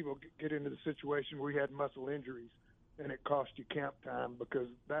receiver, get into the situation where you had muscle injuries, and it cost you camp time, because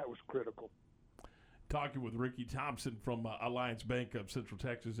that was critical. Talking with Ricky Thompson from Alliance Bank of Central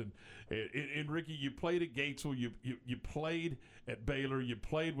Texas, and Ricky, you played at Gatesville, you played at Baylor, you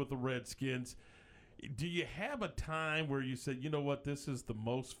played with the Redskins. Do you have a time where you said, you know what, this is the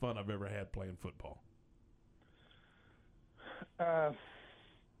most fun I've ever had playing football?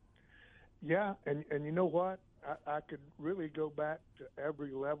 Yeah, and you know what? I could really go back to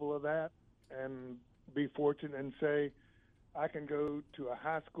every level of that and be fortunate and say I can go to a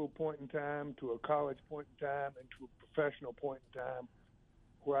high school point in time, to a college point in time, and to a professional point in time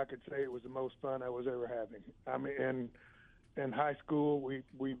where I could say it was the most fun I was ever having. I mean, in high school, we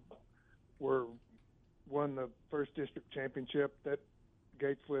won the first district championship that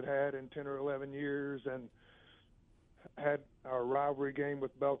Gatesville had in 10 or 11 years, and had our rivalry game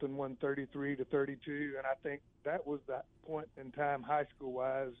with Belton, won 33-32, and I think that was that point in time, high school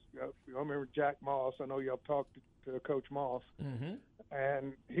wise. I remember Jack Moss. I know y'all talked to Coach Moss,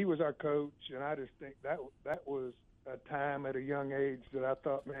 and he was our coach, and I just think that was a time at a young age that I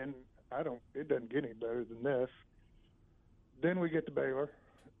thought, man, it doesn't get any better than this. Then we get to Baylor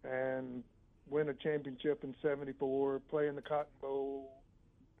and win a championship in '74, play in the Cotton Bowl,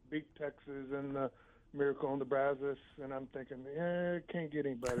 beat Texas in the Miracle on the Brazos, and I'm thinking, it can't get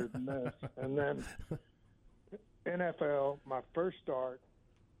any better than this. And then NFL, my first start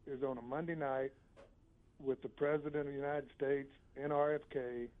is on a Monday night with the President of the United States in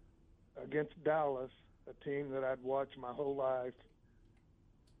RFK against Dallas, a team that I'd watched my whole life.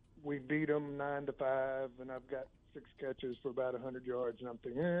 We beat them 9-5, and I've got 6 catches for about 100 yards, and I'm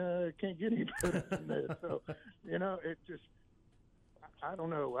thinking, it can't get any better than this. So, it just, I don't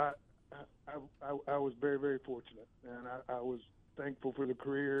know. I was very, very fortunate, and I was thankful for the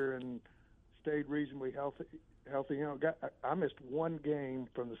career and stayed reasonably healthy. I missed one game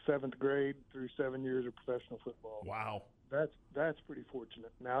from the 7th grade through 7 years of professional football. Wow. That's pretty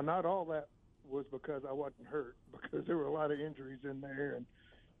fortunate. Now, not all that was because I wasn't hurt, because there were a lot of injuries in there, and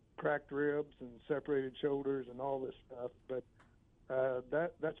cracked ribs and separated shoulders and all this stuff, but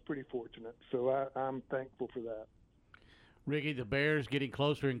that's pretty fortunate. So I'm thankful for that. Ricky, the Bears getting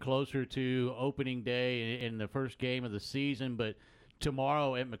closer and closer to opening day in the first game of the season, but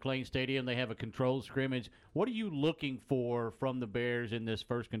tomorrow at McLean Stadium they have a controlled scrimmage. What are you looking for from the Bears in this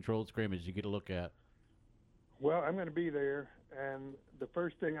first controlled scrimmage you get a look at? Well, I'm going to be there, and the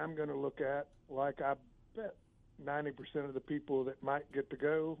first thing I'm going to look at, like I bet 90% of the people that might get to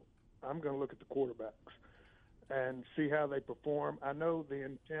go, I'm going to look at the quarterbacks and see how they perform. I know the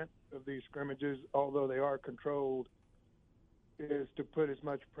intent of these scrimmages, although they are controlled, is to put as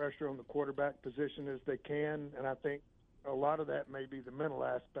much pressure on the quarterback position as they can, and I think a lot of that may be the mental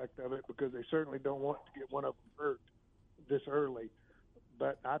aspect of it because they certainly don't want to get one of them hurt this early.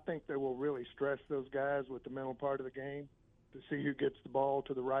 But I think they will really stress those guys with the mental part of the game to see who gets the ball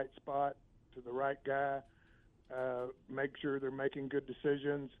to the right spot, to the right guy, make sure they're making good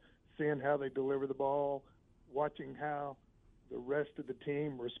decisions, seeing how they deliver the ball, watching how the rest of the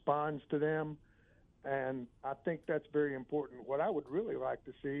team responds to them. And I think that's very important. What I would really like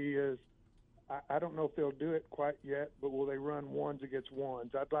to see is, I don't know if they'll do it quite yet, but will they run ones against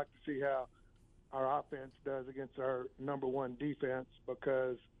ones? I'd like to see how our offense does against our number one defense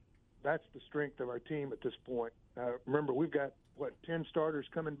because that's the strength of our team at this point. Remember, we've got, 10 starters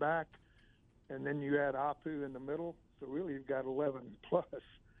coming back, and then you add Apu in the middle, so really you've got 11 plus.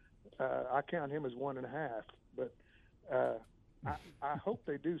 I count him as 1.5, but I hope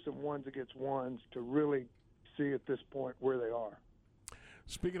they do some ones against ones to really see at this point where they are.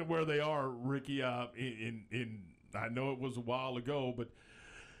 Speaking of where they are, Ricky, I know it was a while ago, but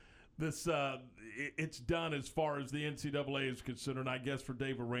this it's done as far as the NCAA is concerned. And I guess for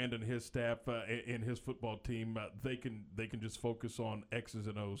Dave Aranda and his staff and his football team, they can just focus on X's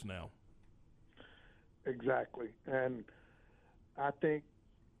and O's now. Exactly, and I think,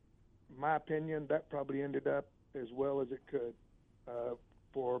 my opinion, that probably ended up as well as it could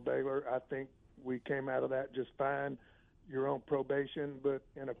for Baylor. I think we came out of that just fine. You're on probation, but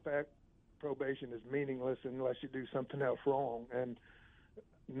in effect, probation is meaningless unless you do something else wrong. And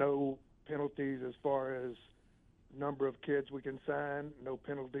no penalties as far as number of kids we can sign, no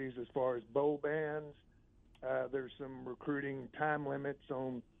penalties as far as bowl bans. There's some recruiting time limits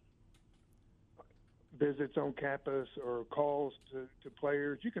on visits on campus or calls to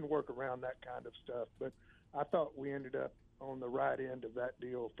players. You can work around that kind of stuff. But I thought we ended up on the right end of that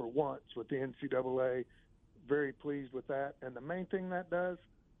deal for once with the NCAA. Very pleased with that. And the main thing that does,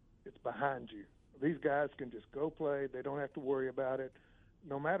 it's behind you. These guys can just go play. They don't have to worry about it.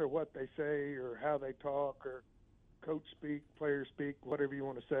 No matter what they say or how they talk or coach speak, players speak, whatever you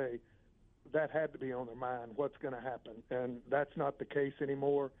want to say, that had to be on their mind, what's going to happen. And that's not the case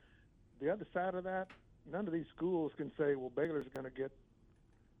anymore. The other side of that, none of these schools can say, well, Baylor's going to get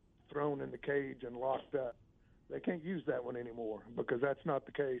thrown in the cage and locked up. They can't use that one anymore because that's not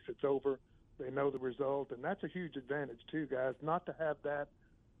the case. It's over. They know the result, and that's a huge advantage too, guys, not to have that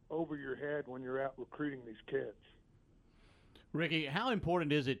over your head when you're out recruiting these kids. Ricky, how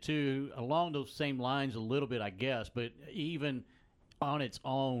important is it to, along those same lines a little bit, I guess, but even on its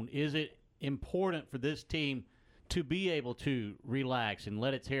own, is it important for this team to be able to relax and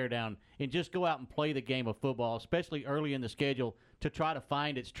let its hair down and just go out and play the game of football, especially early in the schedule, to try to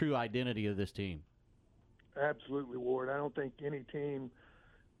find its true identity of this team? Absolutely, Ward. I don't think any team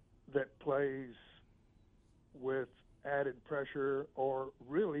that plays with added pressure or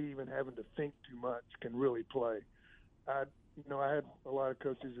really even having to think too much can really play. I had a lot of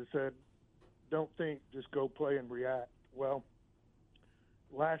coaches that said, don't think, just go play and react. Well,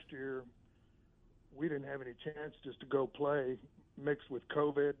 last year we didn't have any chance just to go play, mixed with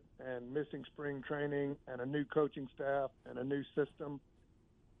COVID and missing spring training and a new coaching staff and a new system.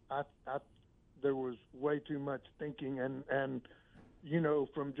 There was way too much thinking, and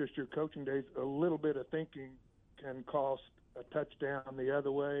from just your coaching days, a little bit of thinking can cost a touchdown the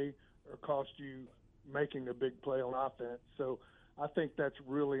other way or cost you making a big play on offense. So I think that's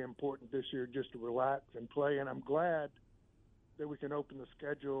really important this year, just to relax and play. And I'm glad that we can open the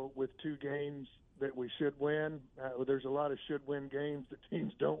schedule with 2 games that we should win. There's a lot of should-win games that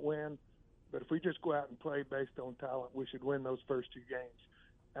teams don't win. But if we just go out and play based on talent, we should win those first 2 games.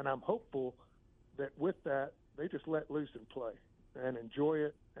 And I'm hopeful that with that, they just let loose and play and enjoy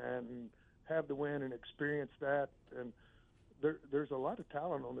it and have the win and experience that. And there's a lot of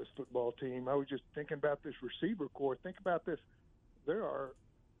talent on this football team. I was just thinking about this receiver core. Think about this. There are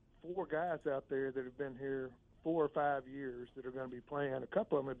 4 guys out there that have been here 4 or 5 years that are going to be playing. A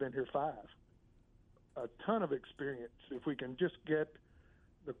couple of them have been here 5. A ton of experience. If we can just get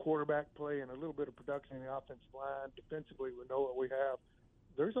the quarterback play and a little bit of production in the offensive line, defensively we know what we have.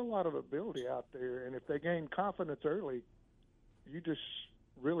 There's a lot of ability out there, and if they gain confidence early, you just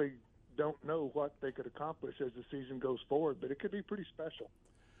really don't know what they could accomplish as the season goes forward, but it could be pretty special.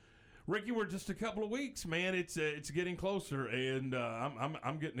 Ricky, we're just a couple of weeks, man. It's getting closer, and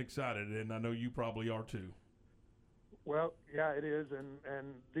I'm getting excited, and I know you probably are too. Well, yeah, it is,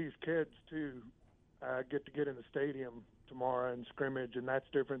 and these kids too. get to get in the stadium tomorrow and scrimmage, and that's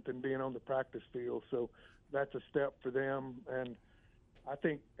different than being on the practice field. So that's a step for them, and I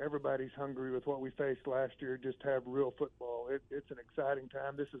think everybody's hungry with what we faced last year, just to have real football. It's an exciting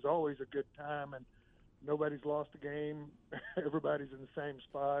time. This is always a good time, and nobody's lost a game. Everybody's in the same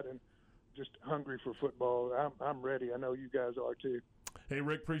spot and just hungry for football. I'm ready. I know you guys are too. Hey,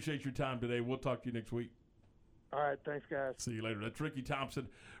 Rick, appreciate your time today. We'll talk to you next week. All right, thanks, guys. See you later. That's Ricky Thompson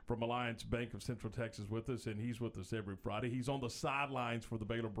from Alliance Bank of Central Texas with us, and he's with us every Friday. He's on the sidelines for the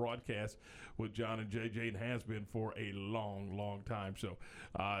Baylor broadcast with John and JJ, and has been for a long, long time. So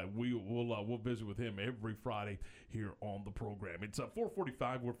we'll visit with him every Friday here on the program. It's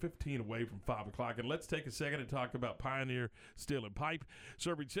 4:45. We're 15 away from 5 o'clock, and let's take a second and talk about Pioneer Steel and Pipe,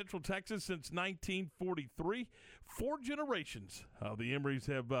 serving Central Texas since 1943. 4 generations. The Emerys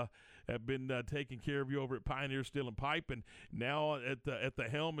have been taking care of you over at Pioneer Steel and Pipe, and now at the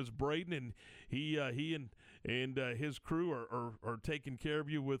helm is Braden, and he and his crew are taking care of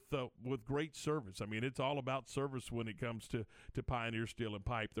you with great service. I mean, it's all about service when it comes to Pioneer Steel and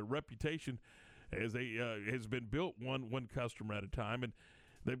Pipe. Their reputation has been built one customer at a time, and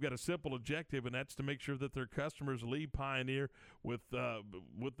they've got a simple objective, and that's to make sure that their customers leave Pioneer with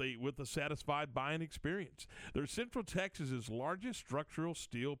a satisfied buying experience. They're Central Texas's largest structural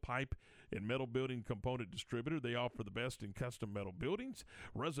steel, pipe, and metal building component distributor. They offer the best in custom metal buildings,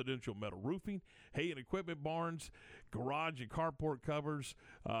 residential metal roofing, hay and equipment barns, garage and carport covers.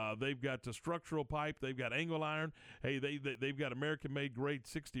 They've got the structural pipe. They've got angle iron. Hey, they've got American-made grade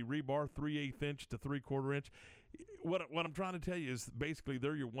 60 rebar, 3/8 inch to 3/4 inch. What I'm trying to tell you is basically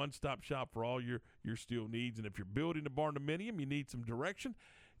they're your one-stop shop for all your steel needs. And if you're building a barn-dominium, you need some direction,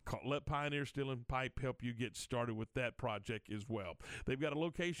 let Pioneer Steel and Pipe help you get started with that project as well. They've got a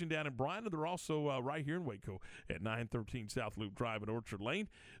location down in Bryan, and they're also right here in Waco at 913 South Loop Drive in Orchard Lane.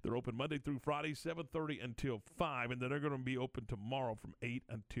 They're open Monday through Friday, 7:30 until 5, and then they're going to be open tomorrow from 8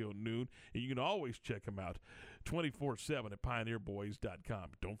 until noon. And you can always check them out 24/7 at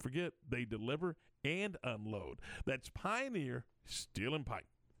pioneerboys.com. Don't forget, they deliver and unload. That's Pioneer Steel and Pipe.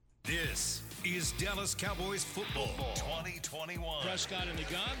 This is Dallas Cowboys football 2021. Prescott in the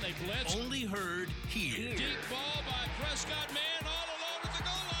gun. They blitz. Only heard here. Deep ball by Prescott. Man all alone at the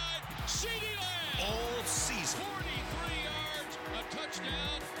goal line. CeeDee Lamb. All season. 43 yards, a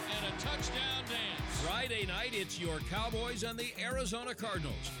touchdown, and a touchdown dance. Friday night, it's your Cowboys and the Arizona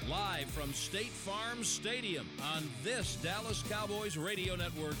Cardinals. Live from State Farm Stadium on this Dallas Cowboys radio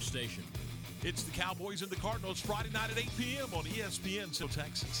network station. It's the Cowboys and the Cardinals Friday night at 8 p.m. on ESPN Central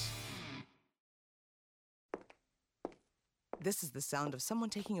Texas. This is the sound of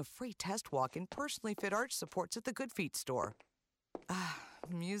someone taking a free test walk in personally fit arch supports at the Good Feet store.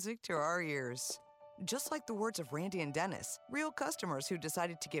 Music to our ears. Just like the words of Randy and Dennis, real customers who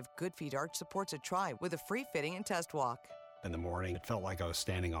decided to give Good Feet arch supports a try with a free fitting and test walk. In the morning, it felt like I was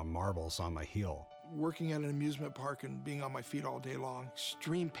standing on marbles on my heel. Working at an amusement park and being on my feet all day long,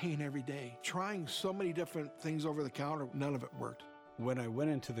 extreme pain every day. Trying so many different things over the counter, none of it worked. When I went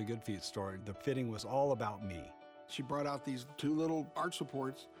into the Good Feet store, the fitting was all about me. She brought out these 2 little arch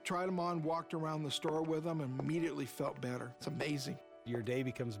supports, tried them on, walked around the store with them, and immediately felt better. It's amazing. Your day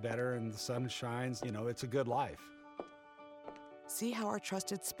becomes better and the sun shines. You know, it's a good life. See how our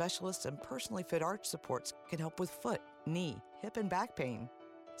trusted specialists and personally fit arch supports can help with foot, knee, hip, and back pain.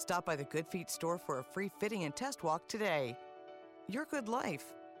 Stop by the Good Feet store for a free fitting and test walk today. Your good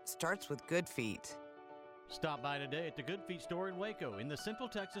life starts with Good Feet. Stop by today at the Good Feet store in Waco in the Central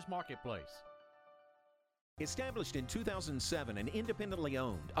Texas Marketplace. Established in 2007 and independently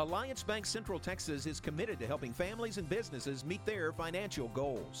owned, Alliance Bank Central Texas is committed to helping families and businesses meet their financial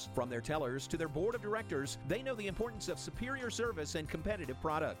goals. From their tellers to their board of directors, they know the importance of superior service and competitive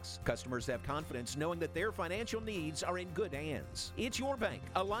products. Customers have confidence knowing that their financial needs are in good hands. It's your bank,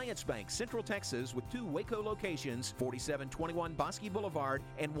 Alliance Bank Central Texas, with 2 Waco locations, 4721 Bosque Boulevard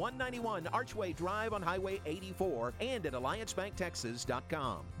and 191 Archway Drive on Highway 84, and at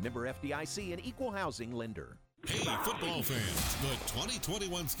AllianceBankTexas.com. Member FDIC and Equal Housing Lender. Hey, football fans, the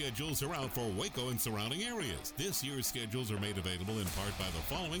 2021 schedules are out for Waco and surrounding areas. This year's schedules are made available in part by the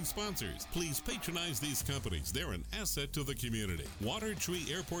following sponsors. Please patronize these companies. They're an asset to the community. Water Tree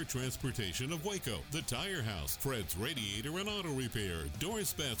Airport Transportation of Waco, The Tire House, Fred's Radiator and Auto Repair,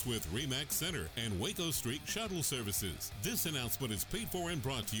 Doris Betts with RE/MAX Center, and Waco Street Shuttle Services. This announcement is paid for and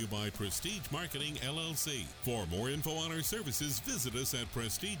brought to you by Prestige Marketing, LLC. For more info on our services, visit us at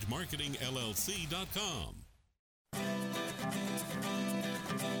prestigemarketingllc.com.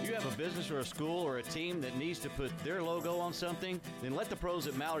 have a business or a school or a team that needs to put their logo on something? Then let the pros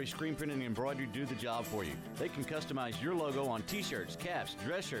at Mallory Screen Printing and Embroidery do the job for you. They can customize your logo on t-shirts, caps,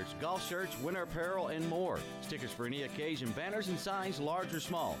 dress shirts, golf shirts, winter apparel, and more. Stickers for any occasion, banners and signs, large or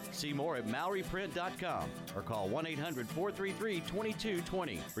small. See more at MalloryPrint.com or call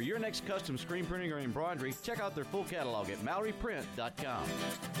 1-800-433-2220. For your next custom screen printing or embroidery, check out their full catalog at MalloryPrint.com.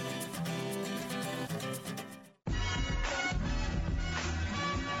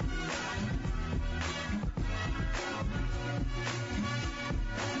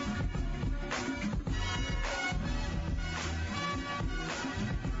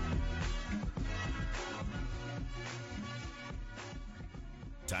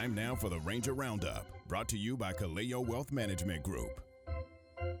 Time now for the Ranger Roundup, brought to you by Kaleo Wealth Management Group.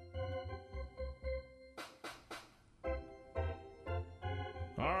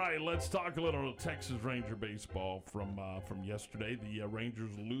 All right, let's talk a little Texas Ranger baseball from yesterday. The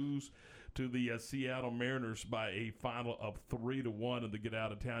Rangers lose to the Seattle Mariners by a final of 3-1 in the get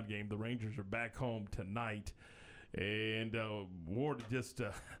out of town game. The Rangers are back home tonight, and Ward just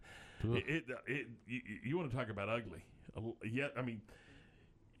you want to talk about ugly? Yeah, I mean.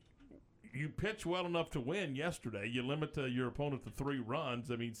 You pitch well enough to win yesterday. You limit your opponent to 3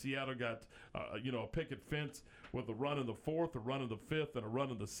 runs. I mean, Seattle got a picket fence with a run in the 4th, a run in the 5th, and a run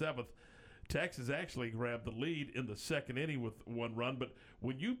in the 7th. Texas actually grabbed the lead in the 2nd inning with 1 run. But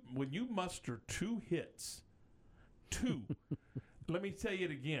when you muster 2 hits, let me tell you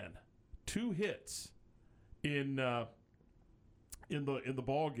it again, 2 hits in the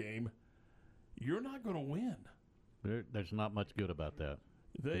ball game, you're not going to win. There's not much good about that.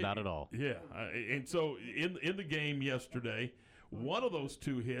 Not at all. Yeah, and so in the game yesterday, one of those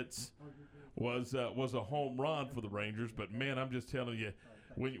 2 hits was a home run for the Rangers. But man, I'm just telling you,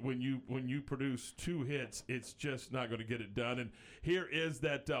 when you produce 2 hits, it's just not going to get it done. And here is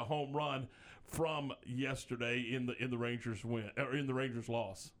that home run from yesterday in the Rangers win or in the Rangers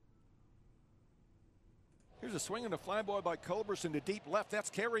loss. Here's a swing and a fly ball by Culberson to deep left. That's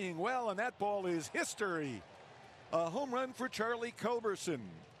carrying well, and that ball is history. A home run for Charlie Culberson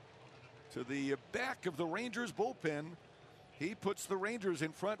to the back of the Rangers bullpen. He puts the Rangers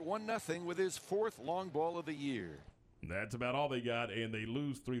in front 1-0 with his 4th long ball of the year. That's about all they got, and they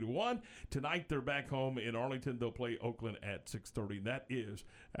lose 3-1. Tonight they're back home in Arlington. They'll play Oakland at 6:30. And that is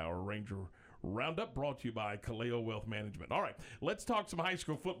our Ranger Roundup, brought to you by Kaleo Wealth Management. All right, let's talk some high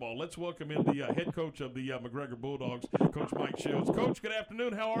school football. Let's welcome in the head coach of the McGregor Bulldogs, Coach Mike Shields. Coach, good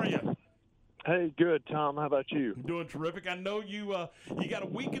afternoon. How are you? Hey, good, Tom. How about you? I'm doing terrific. I know you got a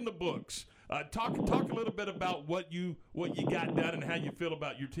week in the books. Talk a little bit about what you got done and how you feel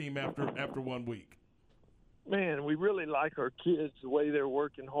about your team after 1 week. Man, we really like our kids, the way they're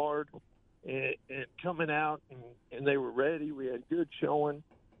working hard and coming out, and they were ready. We had good showing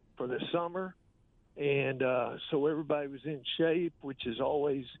for the summer, and so everybody was in shape, which is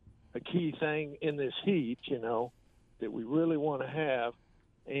always a key thing in this heat, that we really want to have.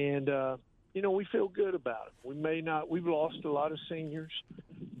 And we feel good about it. We've lost a lot of seniors,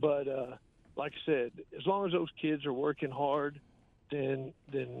 but like I said, as long as those kids are working hard, then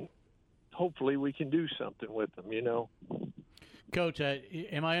hopefully we can do something with them, Coach,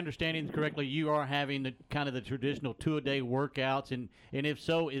 am I understanding correctly? You are having the traditional 2-a-day workouts, and if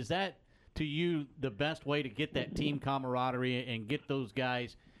so, is that to you the best way to get that team camaraderie and get those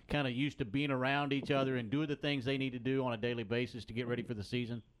guys kind of used to being around each other and doing the things they need to do on a daily basis to get ready for the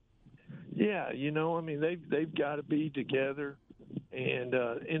season? Yeah, they've got to be together, and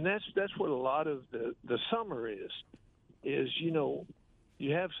that's what a lot of the summer is you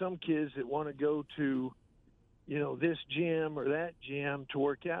have some kids that want to go to this gym or that gym to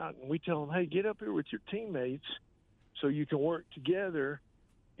work out, and we tell them, hey, get up here with your teammates so you can work together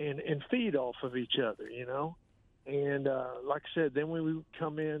and feed off of each other, and like I said, then when we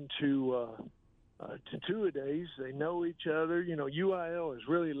come into to 2-a-days, they know each other. UIL has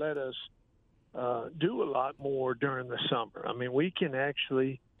really let us do a lot more during the summer. I mean, we can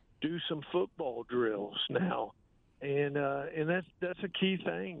actually do some football drills now, and that's a key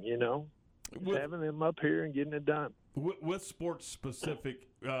thing, having them up here and getting it done. With sports specific,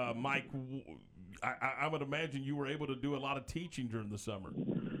 Mike, I would imagine you were able to do a lot of teaching during the summer.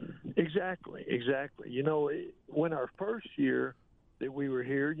 Exactly. When our first year that we were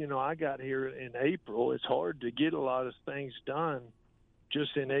here, I got here in April. It's hard to get a lot of things done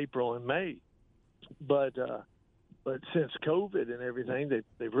just in April and May. But since COVID and everything,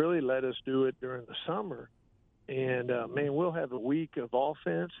 they've really let us do it during the summer. And, man, we'll have a week of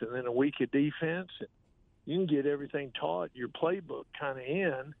offense and then a week of defense. And you can get everything taught, your playbook kind of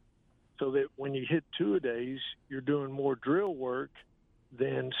in, so that when you hit 2-a-days, you're doing more drill work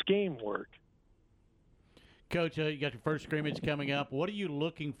than scheme work. Coach, you got your first scrimmage coming up. What are you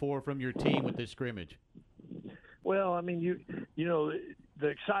looking for from your team with this scrimmage? Well, I mean, you know, the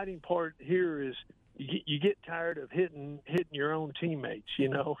exciting part here is you get tired of hitting your own teammates, you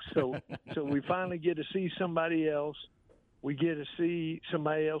know. So we finally get to see somebody else. We get to see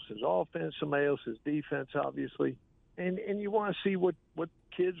somebody else's offense, somebody else's defense, obviously. And you want to see what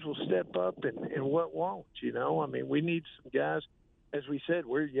kids will step up and what won't, you know. I mean, we need some guys. As we said,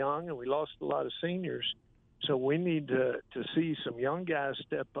 we're young and we lost a lot of seniors. So we need to see some young guys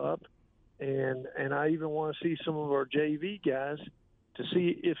step up. And I even want to see some of our JV guys to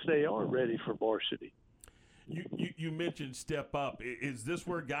see if they are ready for varsity. You mentioned step up. Is this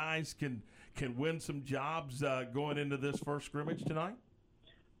where guys can win some jobs going into this first scrimmage tonight?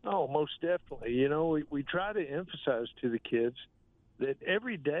 Oh, most definitely. You know, we try to emphasize to the kids that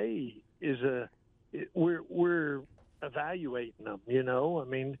every day is we're evaluating them, you know. I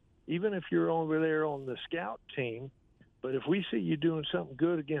mean, even if you're over there on the scout team, but if we see you doing something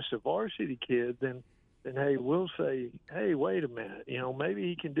good against a varsity kid, then hey, we'll say, hey, wait a minute, you know, maybe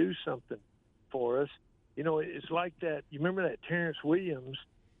he can do something for us. You know, it's like that. You remember that Terrence Williams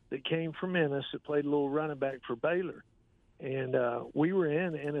that came from Ennis that played a little running back for Baylor? And we were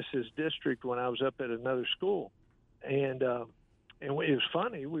in Ennis's district when I was up at another school. And it was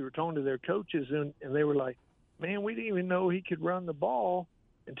funny. We were talking to their coaches, and they were like, man, we didn't even know he could run the ball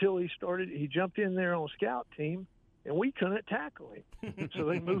until he jumped in there on scout team, and we couldn't tackle him. So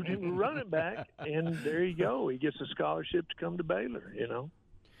they moved him to running back, and there you go. He gets a scholarship to come to Baylor, you know.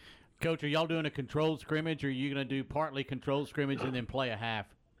 Coach, are y'all doing a controlled scrimmage, or are you going to do partly controlled scrimmage and then play a half?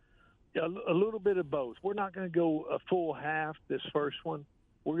 Yeah, a little bit of both. We're not going to go a full half this first one.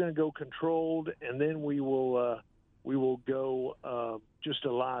 We're going to go controlled, and then we will go just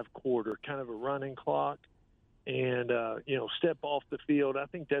a live quarter, kind of a running clock, and you know, step off the field. I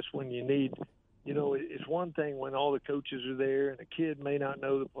think that's when you need. You know, it's one thing when all the coaches are there and a kid may not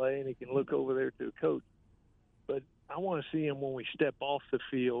know the play and he can look over there to a coach, but I want to see him when we step off the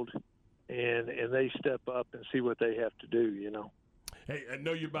field and they step up and see what they have to do, you know. Hey, I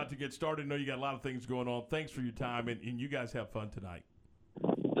know you're about to get started. I know you got a lot of things going on. Thanks for your time, and you guys have fun tonight.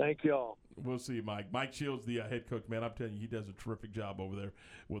 Thank y'all. We'll see you, Mike. Mike Shields, the head coach, man. I'm telling you, he does a terrific job over there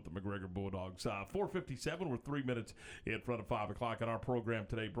with the McGregor Bulldogs. 4:57, we're 3 minutes in front of 5 o'clock on our program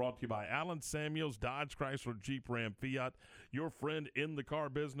today, brought to you by Allen Samuels, Dodge, Chrysler, Jeep, Ram, Fiat, your friend in the car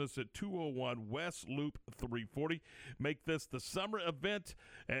business at 201 West Loop 340. Make this the summer event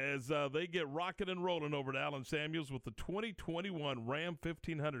as they get rocking and rolling over at Allen Samuels with the 2021 Ram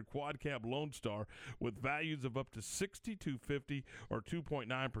 1500 Quad Cab Lone Star with values of up to $6,250 or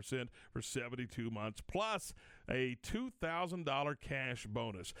 2.9% for 72 months, plus a $2,000 cash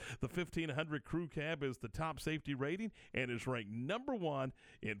bonus. The 1500 Crew Cab is the top safety rating and is ranked #1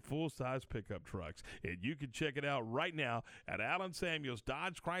 in full-size pickup trucks. And you can check it out right now at Allen Samuels,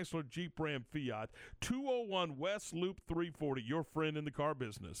 Dodge, Chrysler, Jeep, Ram, Fiat, 201 West Loop 340, your friend in the car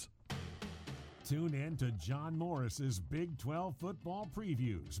business. Tune in to John Morris's Big 12 football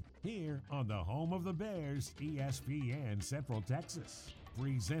previews here on the home of the Bears, ESPN Central Texas.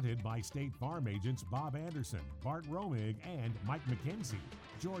 Presented by State Farm agents Bob Anderson, Bart Romig, and Mike McKenzie,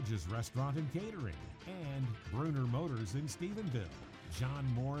 George's Restaurant and Catering, and Bruner Motors in Stephenville. John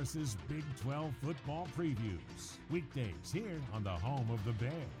Morris's Big 12 football previews. Weekdays here on the home of the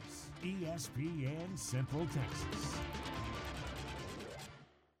Bears, ESPN Central Texas.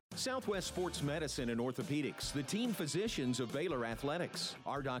 Southwest Sports Medicine and Orthopedics, the team physicians of Baylor Athletics.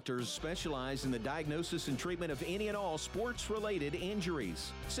 Our doctors specialize in the diagnosis and treatment of any and all sports-related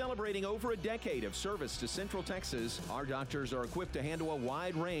injuries. Celebrating over a decade of service to Central Texas, our doctors are equipped to handle a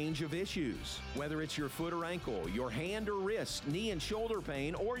wide range of issues. Whether it's your foot or ankle, your hand or wrist, knee and shoulder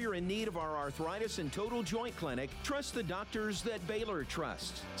pain, or you're in need of our arthritis and total joint clinic, trust the doctors that Baylor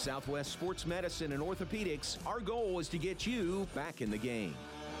trusts. Southwest Sports Medicine and Orthopedics, our goal is to get you back in the game.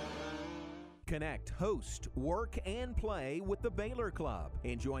 Connect, host, work, and play with the Baylor Club.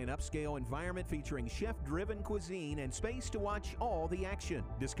 Enjoy an upscale environment featuring chef-driven cuisine and space to watch all the action.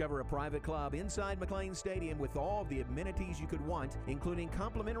 Discover a private club inside McLean Stadium with all of the amenities you could want, including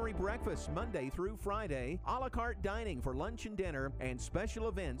complimentary breakfast Monday through Friday, a la carte dining for lunch and dinner, and special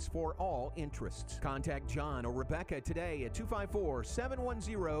events for all interests. Contact John or Rebecca today at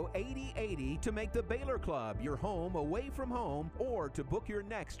 254-710-8080 to make the Baylor Club your home away from home or to book your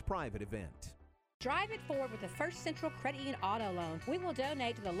next private event. Drive it forward with the First Central Credit Union Auto Loan. We will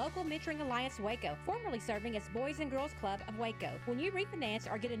donate to the local Mentoring Alliance Waco, formerly serving as Boys and Girls Club of Waco. When you refinance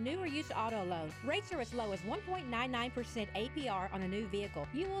or get a new or used auto loan, rates are as low as 1.99% APR on a new vehicle.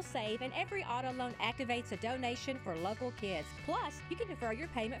 You will save, and every auto loan activates a donation for local kids. Plus, you can defer your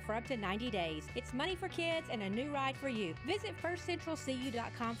payment for up to 90 days. It's money for kids and a new ride for you. Visit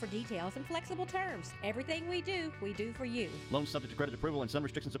firstcentralcu.com for details and flexible terms. Everything we do for you. Loan subject to credit approval and some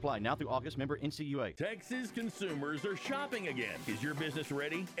restrictions apply. Now through August. Member NCUA. Texas consumers are shopping again. Is your business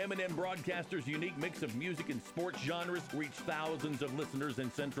ready? M&M Broadcasters' unique mix of music and sports genres reach thousands of listeners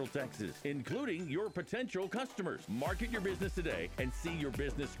in Central Texas, including your potential customers. Market your business today and see your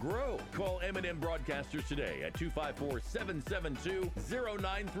business grow. Call M&M Broadcasters today at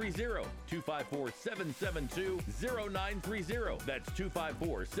 254-772-0930. 254-772-0930. That's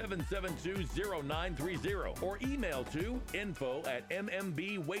 254-772-0930. Or email to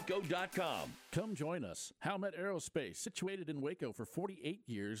info@mmbwaco.com. Come join us. Howmet Aerospace, situated in Waco for 48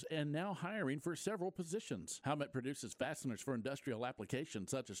 years and now hiring for several positions. Howmet produces fasteners for industrial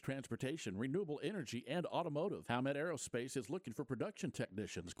applications such as transportation, renewable energy, and automotive. Howmet Aerospace is looking for production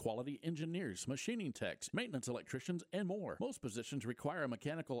technicians, quality engineers, machining techs, maintenance electricians, and more. Most positions require a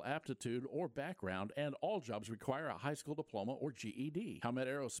mechanical aptitude or background, and all jobs require a high school diploma or GED. Howmet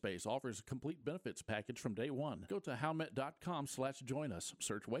Aerospace offers a complete benefits package from day one. Go to howmet.com/join us.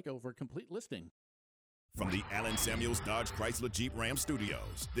 Search Waco for a complete listing. From the Allen Samuels Dodge Chrysler Jeep Ram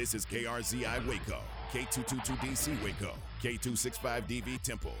Studios, this is KRZI Waco, K222DC Waco, K265DV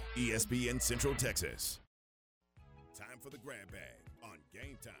Temple, ESPN Central Texas. Time for the grab bag on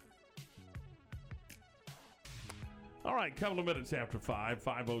Game Time. All right, couple of minutes after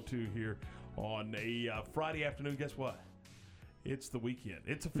 5:02 here on a Friday afternoon. Guess what? It's the weekend.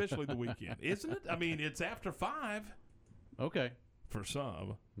 It's officially the weekend, isn't it? I mean, it's after 5. Okay. For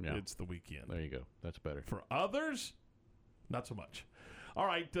some, it's the weekend. There you go. That's better. For others, not so much. All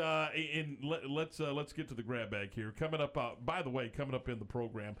right, let's get to the grab bag here. Coming up, by the way, coming up in the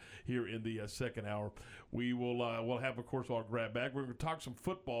program here in the second hour, we will we'll have, of course, our grab bag. We're going to talk some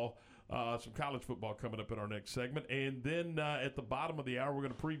football, some college football coming up in our next segment, and then at the bottom of the hour, we're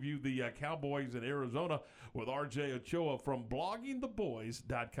going to preview the Cowboys in Arizona with R.J. Ochoa from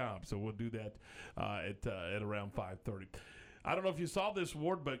bloggingtheboys.com. So we'll do that at around 5:30. I don't know if you saw this,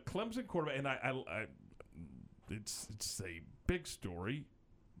 Ward, but Clemson quarterback, and I it's a big story,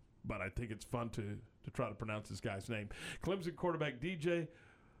 but I think it's fun to try to pronounce this guy's name. Clemson quarterback DJ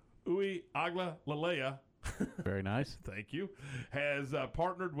Uiagalelei, very nice, thank you, has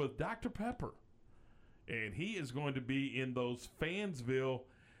partnered with Dr. Pepper, and he is going to be in those Fansville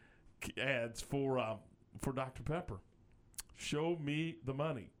ads for Dr. Pepper. Show me the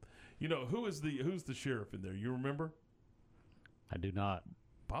money. You know, who's the sheriff in there? You remember? I do not.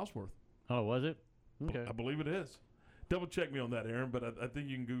 Bosworth. Oh, was it? Okay. I believe it is. Double check me on that, Aaron, but I think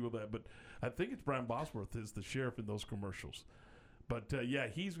you can Google that. But I think it's Brian Bosworth is the sheriff in those commercials. But, yeah,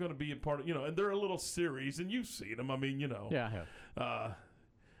 he's going to be a part of, and they're a little series, and you've seen them. I mean, Yeah, I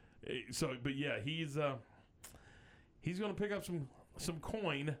have. But, yeah, he's going to pick up some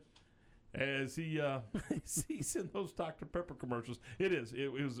coin as he's in those Dr. Pepper commercials.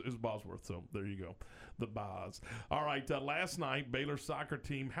 It was Bosworth, so there you go, the Boz. All right, last night, Baylor soccer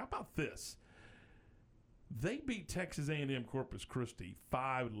team, how about this? They beat Texas A&M Corpus Christi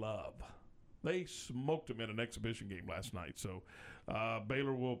 5-0. They smoked them in an exhibition game last night. So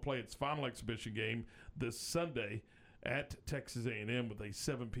Baylor will play its final exhibition game this Sunday at Texas A&M with a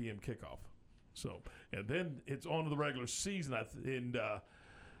 7 p.m. kickoff. So, and then it's on to the regular season, I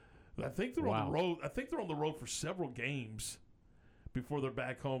think they're on the road. I think they're on the road for several games before they're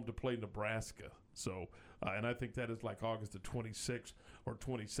back home to play Nebraska. So, and I think that is like August the 26th or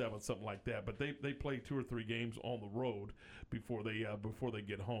 27th, something like that. But they play 2 or 3 games on the road before they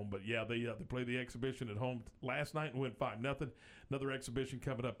get home. But yeah, they played the exhibition at home last night and went 5-0. Another exhibition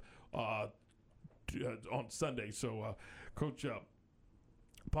coming up on Sunday. So, Coach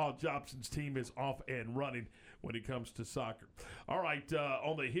Paul Jobson's team is off and running when it comes to soccer. All right,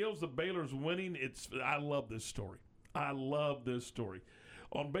 on the heels of Baylor's winning, I love this story. On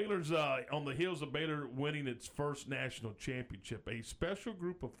the heels of Baylor winning its first national championship, a special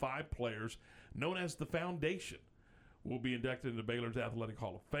group of 5 players known as the Foundation will be inducted into Baylor's Athletic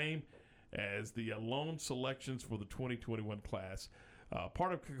Hall of Fame as the lone selections for the 2021 class.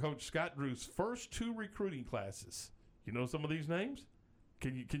 Part of Coach Scott Drew's first 2 recruiting classes. You know some of these names?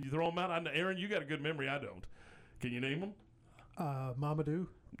 Can you throw them out? I know, Aaron, you got a good memory. I don't. Can you name them? Mamadou.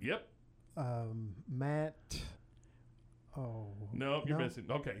 Yep. Matt. Oh. No, you're missing.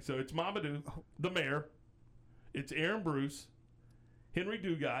 Okay, so it's Mamadou, the mayor. It's Aaron Bruce, Henry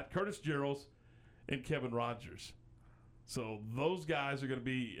Dugat, Curtis Gerald, and Kevin Rogers. So those guys are going to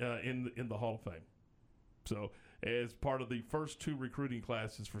be in the Hall of Fame. So as part of the first 2 recruiting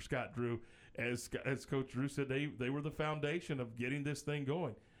classes for Scott Drew, as Coach Drew said, they were the foundation of getting this thing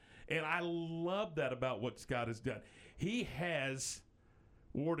going. And I love that about what Scott has done. He has,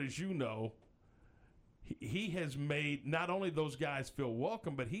 Ward, as you know, he has made not only those guys feel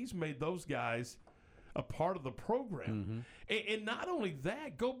welcome, but he's made those guys a part of the program. And not only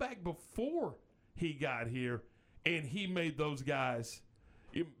that, go back before he got here, and he made those guys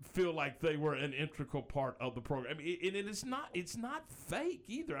feel like they were an integral part of the program. I mean, and it's not fake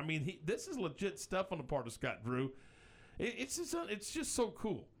either. I mean, this is legit stuff on the part of Scott Drew. It's just so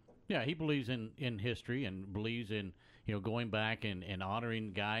cool. Yeah, he believes in history and believes in going back and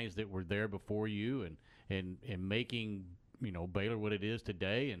honoring guys that were there before you and making Baylor what it is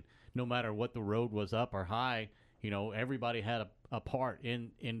today. And no matter what the road was up or high, everybody had a part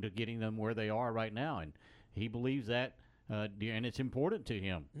into getting them where they are right now. And he believes that. And it's important to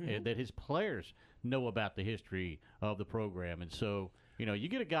him that his players know about the history of the program. And so, you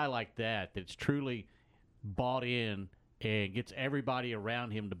get a guy like that that's truly bought in and gets everybody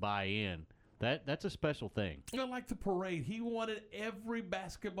around him to buy in. That's a special thing. Like the parade. He wanted every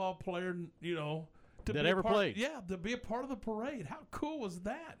basketball player, to that be ever played. Yeah, to be a part of the parade. How cool was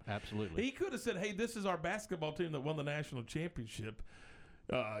that? Absolutely. He could have said, hey, this is our basketball team that won the national championship.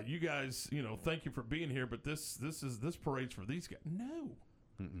 You guys, thank you for being here, but this parade's for these guys. No.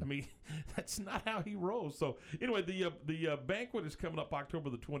 I mean, that's not how he rolls. So anyway, the banquet is coming up October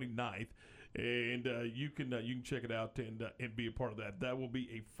the 29th, and you can check it out and be a part of that. That will be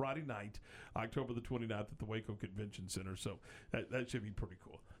a Friday night, October the 29th at the Waco Convention Center. So that should be pretty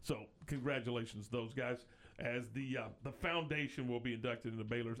cool. So congratulations to those guys, as the foundation will be inducted into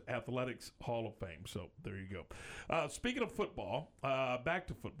Baylor's Athletics Hall of Fame. So there you go. Speaking of football, back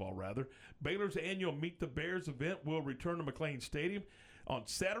to football rather, Baylor's annual Meet the Bears event will return to McLean Stadium on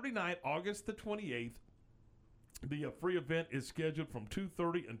Saturday night, August the 28th. The free event is scheduled from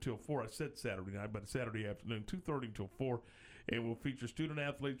 2:30 until 4. I said Saturday night, but Saturday afternoon, 2:30 until 4, and will feature student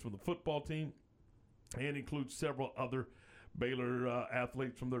athletes from the football team and includes several other Baylor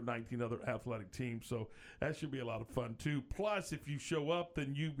athletes from their 19 other athletic teams. So that should be a lot of fun too. Plus, if you show up,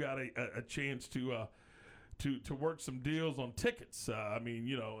 then you've got a chance to work some deals on tickets. I mean,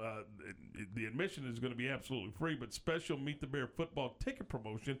 the admission is going to be absolutely free, but special Meet the Bear football ticket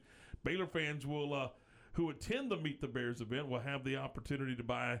promotion. Baylor fans will who attend the Meet the Bears event will have the opportunity to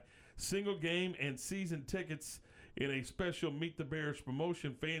buy single game and season tickets in a special Meet the Bears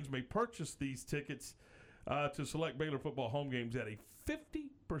promotion. Fans may purchase these tickets to select Baylor football home games at a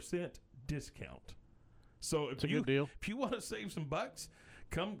 50% discount. So if if you want to save some bucks,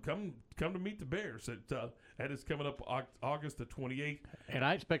 come to Meet the Bears. That is coming up August the 28th. And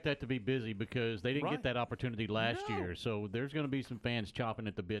I expect that to be busy because they didn't get that opportunity last year. So there's going to be some fans chomping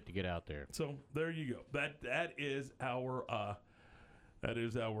at the bit to get out there. So there you go. That is our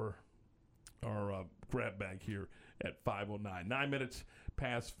grab bag here at 5:09. 9 minutes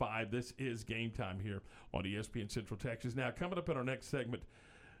past 5. This is Game Time here on ESPN Central Texas. Now, coming up in our next segment,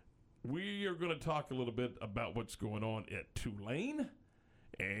 we are going to talk a little bit about what's going on at Tulane,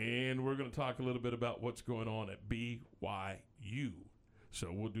 and we're going to talk a little bit about what's going on at BYU.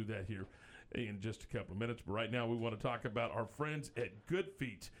 So we'll do that here in just a couple of minutes. But right now, we want to talk about our friends at Good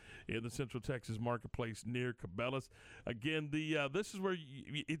Feet in the Central Texas marketplace near Cabela's. Again, this is where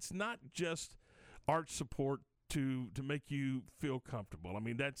it's not just arch support to make you feel comfortable. I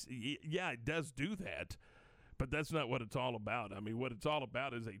mean, it does do that, but that's not what it's all about. I mean, what it's all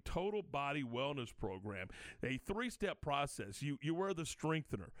about is a total body wellness program, a 3-step process. You wear the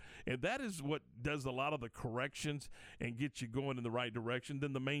strengthener, and that is what does a lot of the corrections and gets you going in the right direction.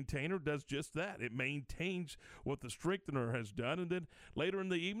 Then the maintainer does just that. It maintains what the strengthener has done, and then later in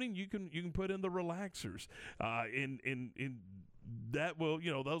the evening you can put in the relaxers. In that will,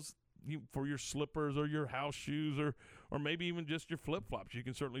 those for your slippers or your house shoes or maybe even just your flip-flops. You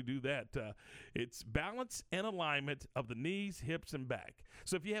can certainly do that. It's balance and alignment of the knees, hips, and back.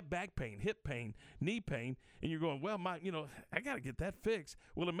 So if you have back pain, hip pain, knee pain, and you're going, well, I got to get that fixed.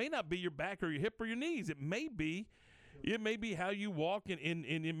 Well, it may not be your back or your hip or your knees. It may be how you walk, and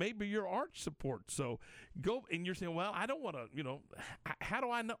it may be your arch support. So go, and you're saying, well, I don't want to, how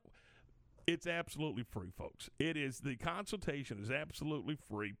do I know? It's absolutely free, folks. The consultation is absolutely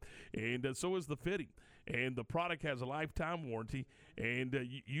free, and so is the fitting. And the product has a lifetime warranty, and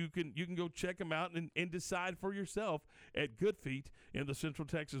you can go check them out and decide for yourself at Good Feet in the Central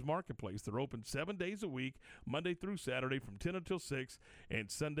Texas Marketplace. They're open 7 days a week, Monday through Saturday from 10 until 6, and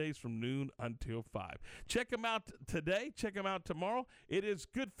Sundays from noon until 5. Check them out today. Check them out tomorrow. It is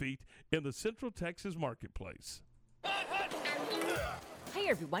Good Feet in the Central Texas Marketplace. Hey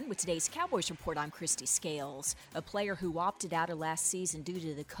everyone, with today's Cowboys Report, I'm Christy Scales. A player who opted out of last season due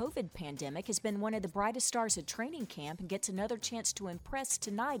to the COVID pandemic has been one of the brightest stars at training camp and gets another chance to impress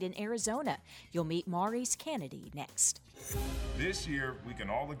tonight in Arizona. You'll meet Maurice Kennedy next. This year, we can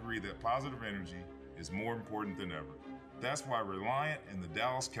all agree that positive energy is more important than ever. That's why Reliant and the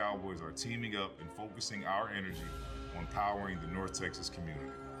Dallas Cowboys are teaming up and focusing our energy on powering the North Texas community.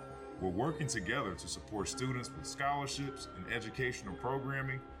 We're working together to support students with scholarships and educational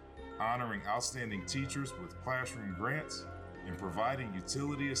programming, honoring outstanding teachers with classroom grants, and providing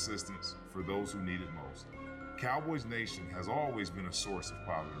utility assistance for those who need it most. Cowboys Nation has always been a source of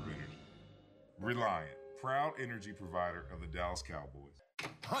positive energy. Reliant, proud energy provider of the Dallas Cowboys.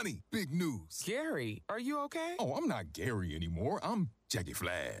 Honey, big news. Gary, are you okay? Oh, I'm not Gary anymore. I'm Jackie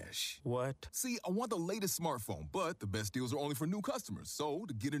Flash. What? See, I want the latest smartphone, but the best deals are only for new customers. So,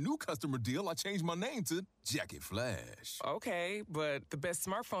 to get a new customer deal, I changed my name to Jackie Flash. Okay, but the best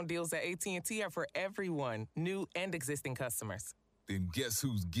smartphone deals at AT&T are for everyone, new and existing customers. Then guess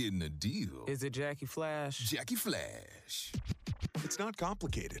who's getting a deal? Is it Jackie Flash? Jackie Flash. It's not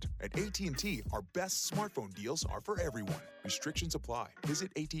complicated. At AT&T, our best smartphone deals are for everyone. Restrictions apply.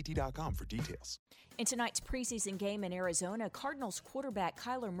 Visit att.com for details. In tonight's preseason game in Arizona, Cardinals quarterback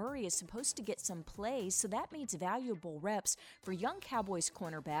Kyler Murray is supposed to get some plays, so that means valuable reps for young Cowboys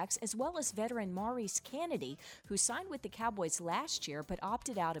cornerbacks, as well as veteran Maurice Kennedy, who signed with the Cowboys last year but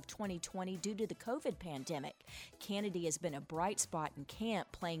opted out of 2020 due to the COVID pandemic. Kennedy has been a bright spot in camp,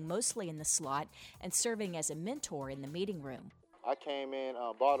 playing mostly in the slot and serving as a mentor in the meeting room. I came in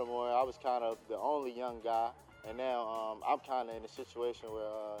Baltimore. I was kind of the only young guy, and now I'm kind of in a situation where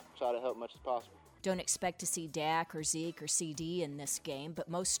I try to help much as possible. Don't expect to see Dak or Zeke or CD in this game, but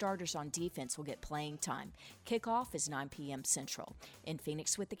most starters on defense will get playing time. Kickoff is 9 p.m. Central. In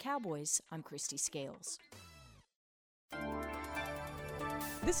Phoenix with the Cowboys, I'm Christy Scales.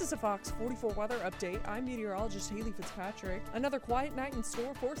 This is a Fox 44 weather update. I'm meteorologist Haley Fitzpatrick. Another quiet night in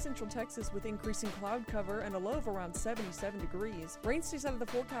store for Central Texas with increasing cloud cover and a low of around 77 degrees. Rain stays out of the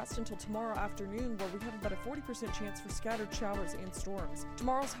forecast until tomorrow afternoon, where we have about a 40% chance for scattered showers and storms.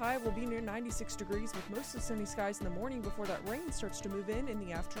 Tomorrow's high will be near 96 degrees with mostly sunny skies in the morning before that rain starts to move in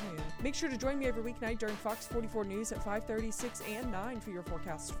the afternoon. Make sure to join me every weeknight during Fox 44 News at 5:30, 6, and 9 for your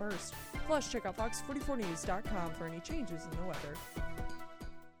forecast first. Plus, check out fox44news.com for any changes in the weather.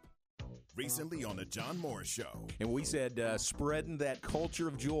 Recently on the John Morris Show. And we said spreading that culture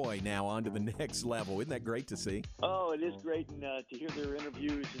of joy now onto the next level. Isn't that great to see? Oh, it is great, and to hear their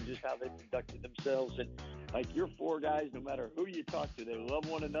interviews and just how they conducted themselves. And like your four guys, no matter who you talk to, they love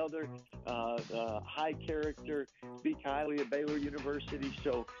one another, high character, speak highly of Baylor University.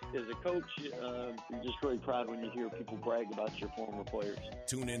 So as a coach, you're just really proud when you hear people brag about your former players.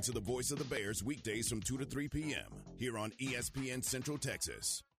 Tune in to the Voice of the Bears weekdays from 2 to 3 p.m. here on ESPN Central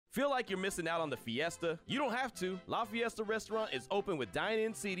Texas. Feel like you're missing out on the Fiesta? You don't have to. La Fiesta restaurant is open with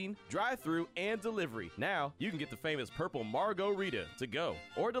dine-in seating, drive-thru, and delivery. Now, you can get the famous purple Margarita to go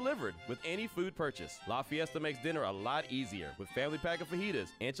or delivered with any food purchase. La Fiesta makes dinner a lot easier with family pack of fajitas,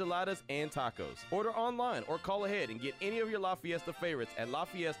 enchiladas, and tacos. Order online or call ahead and get any of your La Fiesta favorites at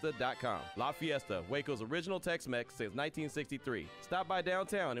lafiesta.com. La Fiesta, Waco's original Tex-Mex since 1963. Stop by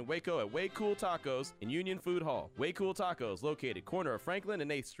downtown in Waco at Way Cool Tacos and Union Food Hall. Way Cool Tacos, located corner of Franklin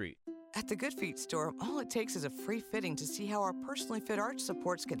and 8th Street. At the Good Feet store, all it takes is a free fitting to see how our personally fit arch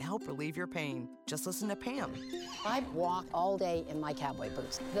supports can help relieve your pain. Just listen to Pam. I've walked all day in my cowboy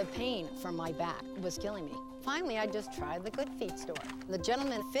boots. The pain from my back was killing me. Finally, I just tried the Good Feet store. The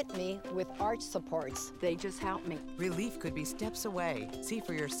gentleman fit me with arch supports. They just helped me. Relief could be steps away. See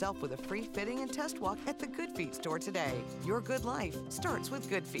for yourself with a free fitting and test walk at the Good Feet store today. Your good life starts with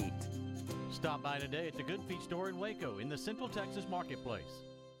Good Feet. Stop by today at the Good Feet store in Waco in the Central Texas Marketplace.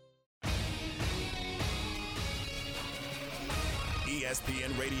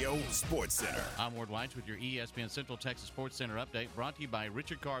 ESPN Radio Sports Center. I'm Ward Weitz with your ESPN Central Texas Sports Center update, brought to you by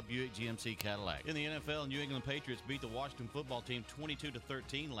Richard Carr Buick GMC Cadillac. In the NFL, New England Patriots beat the Washington football team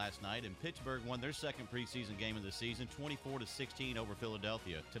 22-13 last night, and Pittsburgh won their second preseason game of the season 24-16 over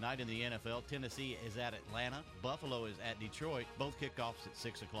Philadelphia. Tonight in the NFL, Tennessee is at Atlanta, Buffalo is at Detroit, both kickoffs at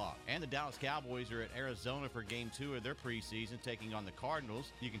 6 o'clock. And the Dallas Cowboys are at Arizona for Game 2 of their preseason, taking on the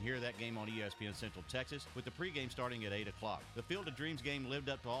Cardinals. You can hear that game on ESPN Central Texas, with the pregame starting at 8 o'clock. The Field of Dreams game lived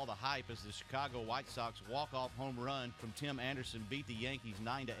up to all the hype as the Chicago White Sox walk-off home run from Tim Anderson beat the Yankees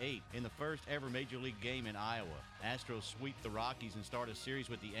 9-8 in the first ever Major League game in Iowa. Astros sweep the Rockies and start a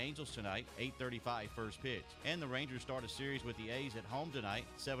series with the Angels tonight, 8:35 first pitch. And the Rangers start a series with the A's at home tonight,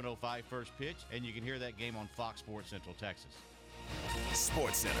 7:05 first pitch, and you can hear that game on Fox Sports Central Texas.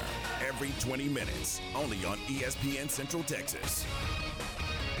 Sports Center, every 20 minutes, only on ESPN Central Texas.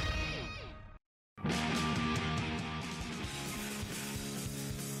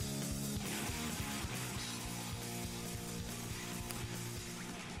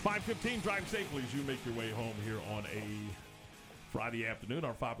 .15, drive safely as you make your way home here on a Friday afternoon,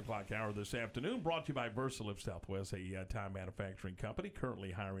 our 5 o'clock hour this afternoon, brought to you by VersaLift Southwest, a tire manufacturing company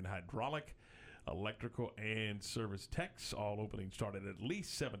currently hiring hydraulic, electrical, and service techs. All openings start at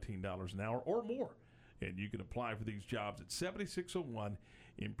least $17 an hour or more, and you can apply for these jobs at 7601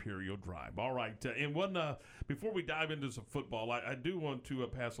 Imperial Drive. All right, and before we dive into some football, I do want to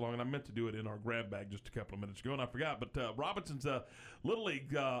pass along, and I meant to do it in our grab bag just a couple of minutes ago, and I forgot, but Robinson's Little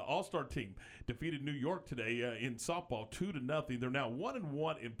League All-Star team defeated New York today in softball 2-0. They're now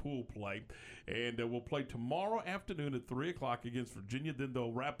 1-1 in pool play, and will play tomorrow afternoon at 3 o'clock against Virginia. Then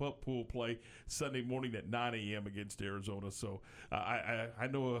they'll wrap up pool play Sunday morning at 9 a.m. against Arizona. So I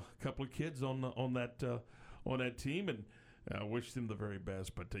know a couple of kids on that team, and I wish them the very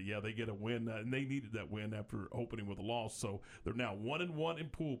best. But, they get a win, and they needed that win after opening with a loss. So they're now 1-1 in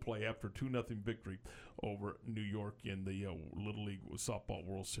pool play after 2-0 victory over New York in the Little League Softball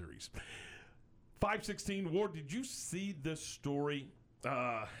World Series. 5:16, Ward, did you see this story?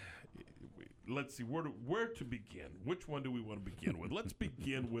 Let's see, where to begin? Which one do we want to begin with? Let's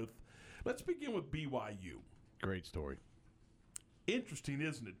begin with BYU. Great story. Interesting,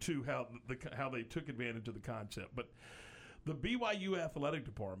 isn't it, too, how they took advantage of the concept. But the BYU athletic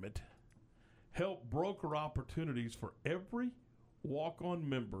department helped broker opportunities for every walk-on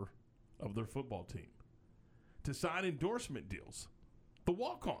member of their football team to sign endorsement deals. The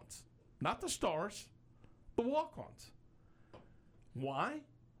walk-ons, not the stars, the walk-ons. Why?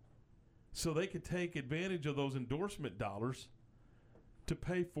 So they could take advantage of those endorsement dollars to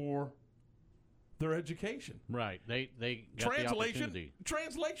pay for their education. Right. They got the opportunity.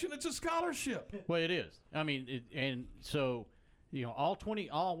 Translation, it's a scholarship. Well, it is. I mean, and so,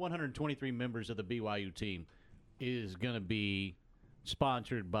 all 123 members of the BYU team is going to be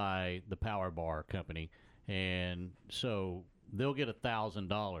sponsored by the Power Bar Company, and so they'll get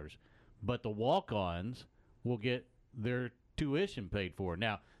 $1,000, but the walk-ons will get their tuition paid for.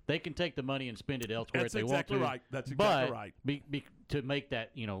 Now, they can take the money and spend it elsewhere if they want to. That's exactly right. To make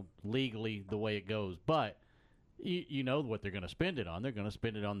that, legally the way it goes. But you know what they're going to spend it on. They're going to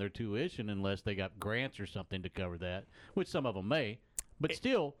spend it on their tuition unless they got grants or something to cover that, which some of them may. But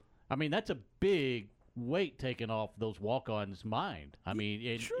still, I mean, that's a big weight taken off those walk-ons' mind. I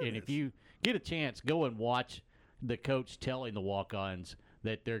mean, and if you get a chance, go and watch the coach telling the walk-ons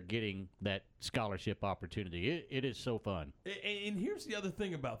that they're getting that scholarship opportunity. It is so fun. And here's the other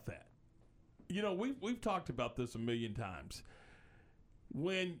thing about that. We've talked about this a million times.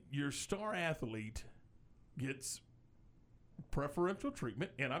 When your star athlete gets preferential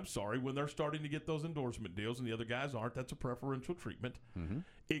treatment, and I'm sorry, when they're starting to get those endorsement deals and the other guys aren't, that's a preferential treatment. Mm-hmm.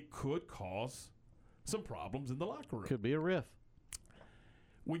 It could cause some problems in the locker room. Could be a riff.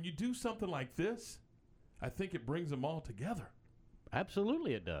 When you do something like this, I think it brings them all together.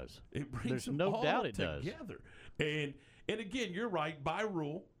 Absolutely, it does. It brings There's them no all doubt it together. does. And again, you're right. By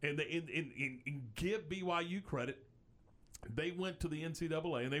rule, and give BYU credit, they went to the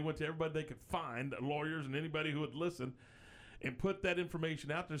NCAA and they went to everybody they could find, lawyers and anybody who would listen, and put that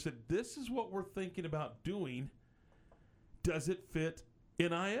information out there and said, "This is what we're thinking about doing. Does it fit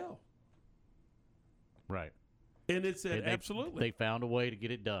NIL?" Right. And it said, absolutely. They found a way to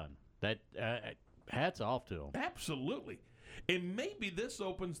get it done. That hats off to them. Absolutely. And maybe this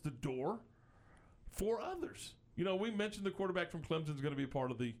opens the door for others. We mentioned the quarterback from Clemson is going to be a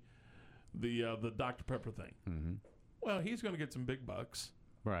part of the Dr. Pepper thing. Mm-hmm. Well, he's going to get some big bucks.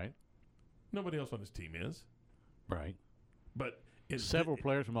 Right. Nobody else on his team is. Right. But several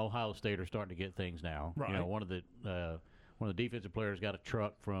players from Ohio State are starting to get things now. Right. One of the defensive players got a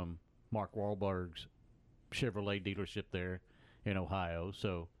truck from Mark Wahlberg's Chevrolet dealership there, in Ohio.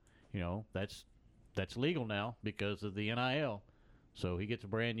 So, that's legal now because of the NIL. So he gets a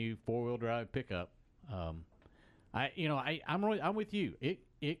brand new 4-wheel drive pickup. I'm with you.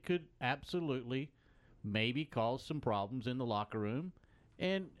 It could absolutely maybe cause some problems in the locker room,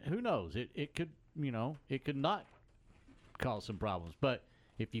 and who knows? It could not cause some problems. But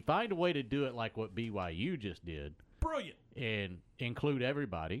if you find a way to do it like what BYU just did, brilliant, and include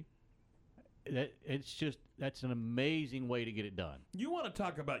everybody, that's an amazing way to get it done. You want to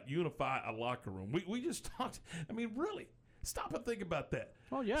talk about unify a locker room? We just talked. I mean, really, stop and think about that.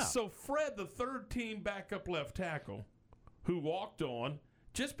 Oh yeah. So Fred, the third-team backup left tackle, who walked on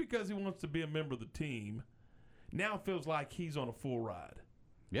just because he wants to be a member of the team, now feels like he's on a full ride.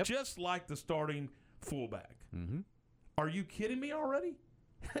 Yep. Just like the starting fullback. Mm-hmm. Are you kidding me already?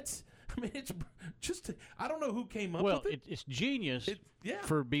 It's just, I don't know who came up with it. Well, it's genius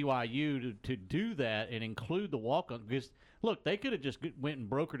for BYU to do that and include the walk-on. Because, look, they could have just went and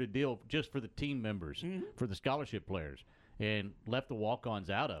brokered a deal just for the team members, for the scholarship players, and left the walk-ons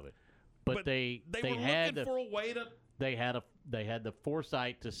out of it. But they were had looking for a way to. They had the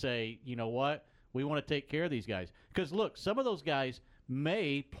foresight to say, you know what, we want to take care of these guys. Because, look, some of those guys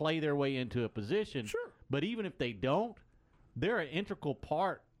may play their way into a position. Sure. But even if they don't, they're an integral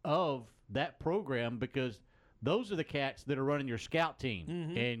part of that program because those are the cats that are running your scout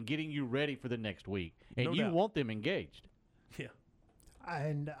team and getting you ready for the next week. And No you doubt. want them engaged. Yeah.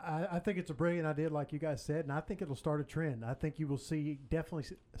 And I think it's a brilliant idea, like you guys said, and I think it'll start a trend. I think you will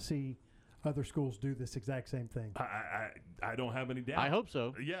definitely see other schools do this exact same thing. I don't have any doubt. I hope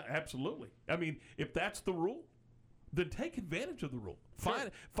so. Yeah, absolutely. I mean, if that's the rule, then take advantage of the rule.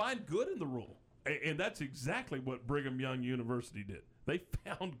 Find good in the rule. And that's exactly what Brigham Young University did. They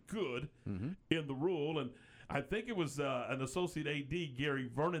found good in the rule. And I think it was an associate AD, Gary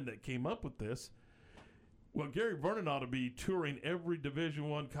Vernon, that came up with this. Well, Gary Vernon ought to be touring every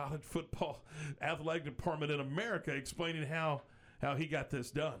Division I college football athletic department in America explaining how he got this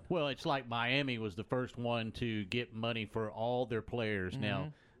done. Well, it's like Miami was the first one to get money for all their players.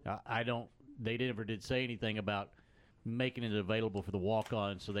 Now, they never did say anything about making it available for the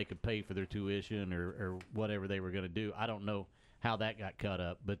walk-ons so they could pay for their tuition or whatever they were going to do. I don't know how that got cut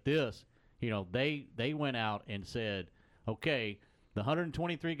up. But this, they went out and said, okay, the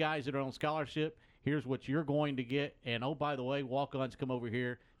 123 guys that are on scholarship, here's what you're going to get. And, oh, by the way, walk-ons, come over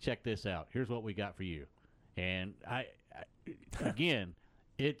here. Check this out. Here's what we got for you. And, again,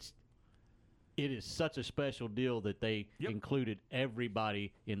 it is such a special deal that they included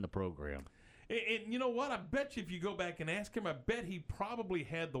everybody in the program. And you know what? I bet you if you go back and ask him, I bet he probably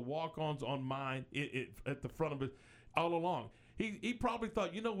had the walk-ons on mind at the front of it all along. He probably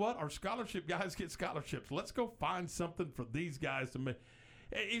thought, you know what? Our scholarship guys get scholarships. Let's go find something for these guys to make.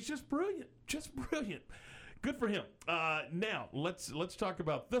 It's just brilliant. Just brilliant. Good for him. Now, let's talk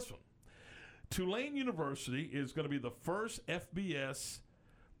about this one. Tulane University is going to be the first FBS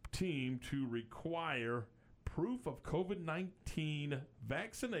team to require proof of COVID-19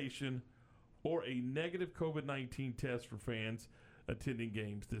 vaccination or a negative COVID-19 test for fans attending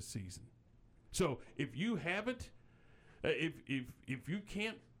games this season. So if you haven't, if you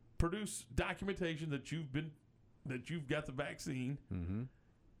can't produce documentation that you've got the vaccine,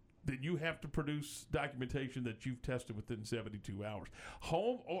 then you have to produce documentation that you've tested within 72 hours.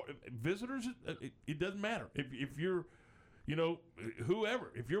 Home or visitors, it doesn't matter. If you're,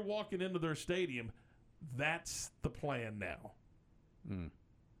 whoever, if you're walking into their stadium, that's the plan now.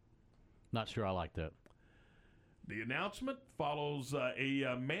 Not sure I like that. The announcement follows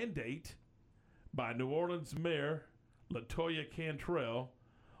a mandate by New Orleans Mayor LaToya Cantrell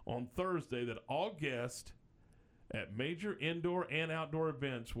on Thursday that all guests at major indoor and outdoor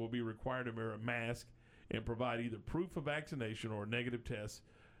events will be required to wear a mask and provide either proof of vaccination or a negative test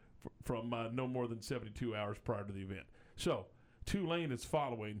from no more than 72 hours prior to the event. So Tulane is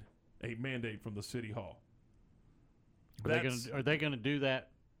following a mandate from the City Hall. Are they going to do that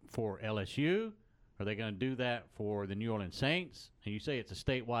for LSU? Are they going to do that for the New Orleans Saints? And you say it's a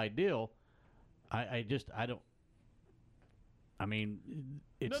statewide deal. I don't. I mean,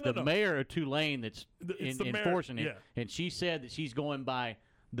 it's the mayor of Tulane that's enforcing it, and she said that she's going by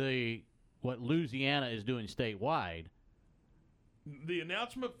what Louisiana is doing statewide. The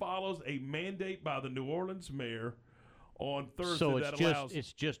announcement follows a mandate by the New Orleans mayor on Thursday so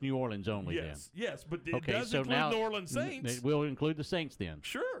it's just New Orleans only then. Yes, but it does include New Orleans Saints. It will include the Saints then.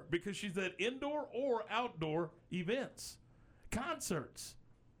 Sure, because she's at indoor or outdoor events, concerts,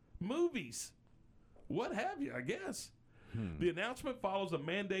 movies, what have you, I guess. The announcement follows a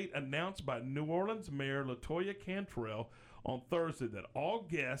mandate announced by New Orleans Mayor LaToya Cantrell on Thursday that all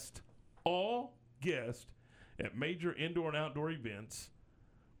guests at major indoor and outdoor events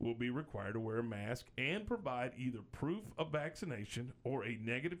will be required to wear a mask and provide either proof of vaccination or a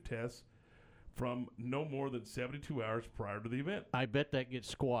negative test from no more than 72 hours prior to the event. I bet that gets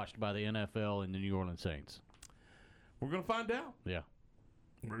squashed by the NFL and the New Orleans Saints. We're going to find out. Yeah.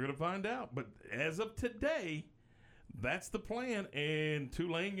 We're going to find out. But as of today, that's the plan. And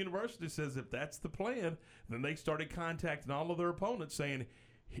Tulane University says if that's the plan, then they started contacting all of their opponents saying,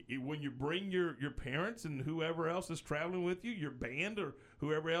 when you bring your parents and whoever else is traveling with you, your band or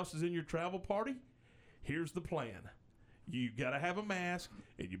whoever else is in your travel party, here's the plan. You got to have a mask,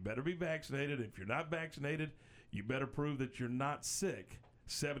 and you better be vaccinated. If you're not vaccinated, you better prove that you're not sick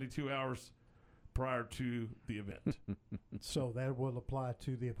 72 hours prior to the event. So that will apply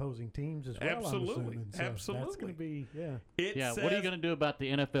to the opposing teams as well. Absolutely. I'm assuming. So Absolutely. That's going to be, What are you going to do about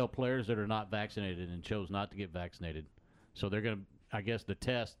the NFL players that are not vaccinated and chose not to get vaccinated? So they're going to, I guess the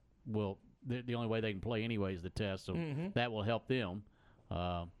test will, the only way they can play anyway is the test. So that will help them.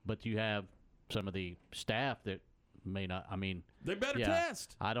 But you have some of the staff that may not, they better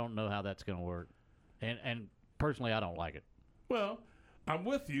test. I don't know how that's going to work. And personally, I don't like it. Well, I'm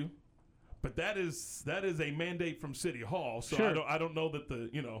with you. But that is a mandate from City Hall, so sure. I don't know that the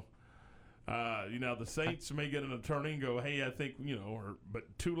Saints may get an attorney and go, hey, I think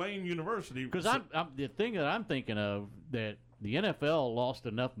but Tulane University, because I'm the thing that I'm thinking of, that the NFL lost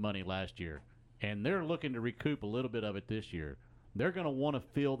enough money last year, and they're looking to recoup a little bit of it this year. They're going to want to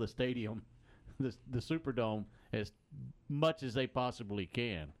fill the stadium, the Superdome, as much as they possibly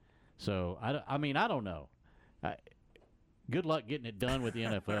can. So I don't know. Good luck getting it done with the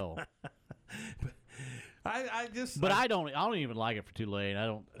NFL. I don't even like it for Tulane.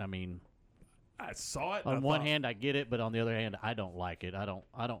 I saw it. On one hand, I get it, but on the other hand, I don't like it. I don't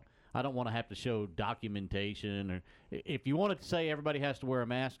want to have to show documentation. Or if you wanted to say everybody has to wear a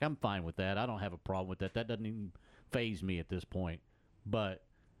mask, I'm fine with that. I don't have a problem with that. That doesn't even faze me at this point. But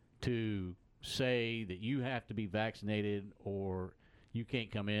to say that you have to be vaccinated or you can't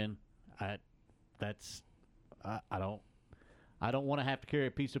come in, I don't want to have to carry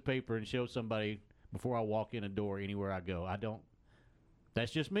a piece of paper and show somebody before I walk in a door anywhere I go. I don't.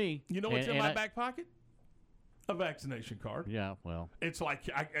 That's just me. You know what's in my back pocket? A vaccination card. Yeah, well. It's like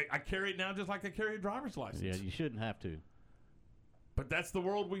I carry it now just like I carry a driver's license. Yeah, you shouldn't have to. But that's the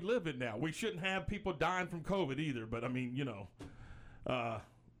world we live in now. We shouldn't have people dying from COVID either. But,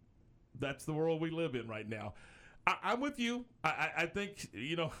 that's the world we live in right now. I'm with you. I think,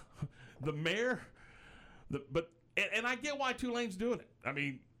 the mayor, and I get why Tulane's doing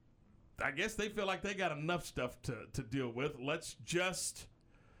it. I guess they feel like they got enough stuff to deal with. Let's just,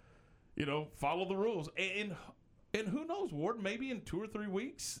 follow the rules. And who knows, Ward? Maybe in 2 or 3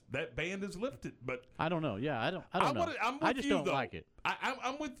 weeks that ban is lifted. But I don't know. Yeah, I don't know. I just don't like it.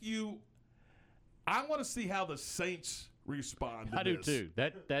 I'm with you. I want to see how the Saints respond to I this. Do too.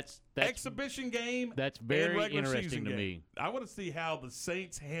 That's exhibition game. That's very interesting to me. I want to see how the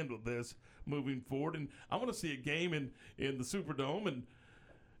Saints handle this moving forward, and I want to see a game in the Superdome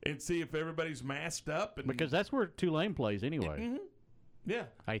and see if everybody's masked up. Because that's where Tulane plays anyway. Mm-hmm. Yeah,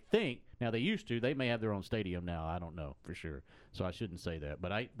 I think now they used to. They may have their own stadium now. I don't know for sure, so I shouldn't say that.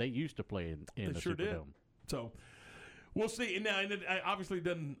 But they used to play in the sure Superdome. Did. So we'll see. And now, it obviously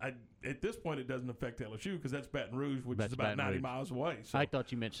doesn't. At this point, it doesn't affect LSU because that's Baton Rouge, which is about 90 miles away. So. I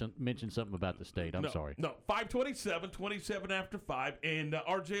thought you mentioned something about the state. I'm sorry. No, 27 after 5, and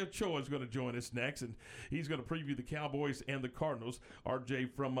R.J. Ochoa is going to join us next, and he's going to preview the Cowboys and the Cardinals. R.J.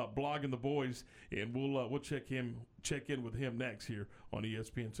 from Blogging the Boys, and we'll check in with him next here on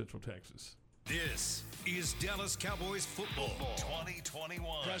ESPN Central Texas. This is Dallas Cowboys football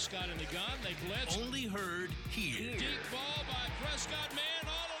 2021. Prescott in the gun. They blitz. Only heard here. Deep ball by Prescott. Man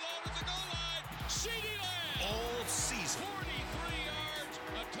all alone at the goal line. CeeDee Lamb. All season. 43 yards,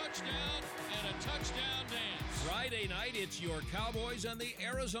 a touchdown, and a touchdown dance. Friday night, it's your Cowboys and the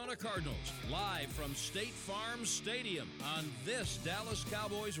Arizona Cardinals. Live from State Farm Stadium on this Dallas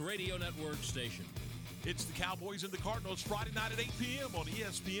Cowboys radio network station. It's the Cowboys and the Cardinals Friday night at 8 p.m. on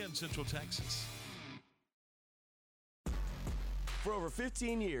ESPN Central Texas. For over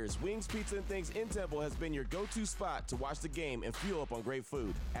 15 years, Wings Pizza and Things in Temple has been your go-to spot to watch the game and fuel up on great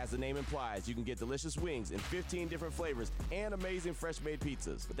food. As the name implies, you can get delicious wings in 15 different flavors and amazing fresh-made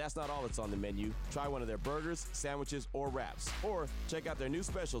pizzas. But that's not all that's on the menu. Try one of their burgers, sandwiches, or wraps. Or check out their new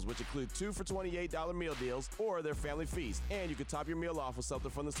specials, which include 2 for $28 meal deals or their family feast. And you can top your meal off with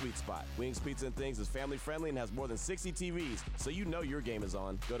something from the sweet spot. Wings Pizza and Things is family-friendly and has more than 60 TVs, so you know your game is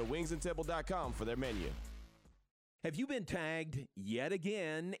on. Go to wingsandtemple.com for their menu. Have you been tagged yet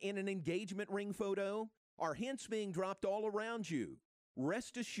again in an engagement ring photo? Are hints being dropped all around you?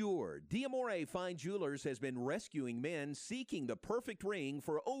 Rest assured, Diamore Fine Jewelers has been rescuing men seeking the perfect ring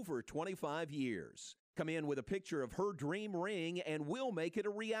for over 25 years. Come in with a picture of her dream ring and we'll make it a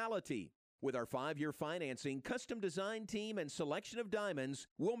reality. With our 5-year financing, custom design team, and selection of diamonds,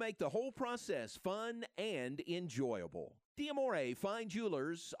 we'll make the whole process fun and enjoyable. Diamore Fine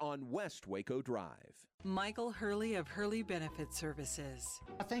Jewelers on West Waco Drive. Michael Hurley of Hurley Benefit Services.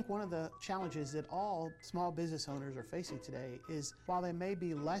 I think one of the challenges that all small business owners are facing today is while they may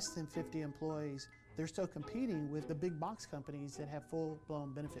be less than 50 employees, they're still competing with the big box companies that have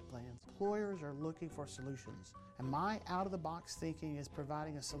full-blown benefit plans. Employers are looking for solutions, and my out-of-the-box thinking is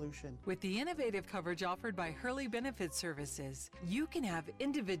providing a solution. With the innovative coverage offered by Hurley Benefit Services, you can have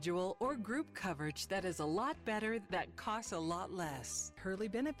individual or group coverage that is a lot better, that costs a lot less.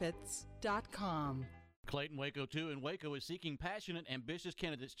 HurleyBenefits.com. Clayton Waco 2 in Waco is seeking passionate, ambitious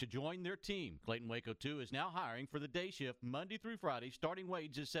candidates to join their team. Clayton Waco 2 is now hiring for the day shift Monday through Friday. Starting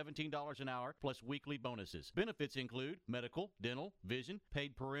wage is $17 an hour plus weekly bonuses. Benefits include medical, dental, vision,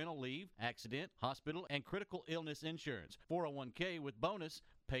 paid parental leave, accident, hospital, and critical illness insurance, 401k with bonus,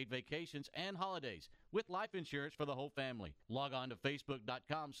 paid vacations, and holidays, with life insurance for the whole family. Log on to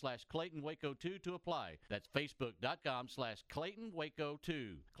Facebook.com/ClaytonWaco2 to apply. That's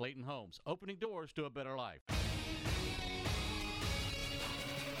Facebook.com/ClaytonWaco2. Clayton Homes, opening doors to a better life.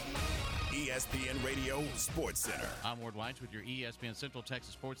 ESPN Radio Sports Center. I'm Ward Weitz with your ESPN Central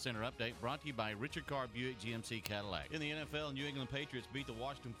Texas Sports Center update, brought to you by Richard Carr Buick GMC Cadillac. In the NFL, New England Patriots beat the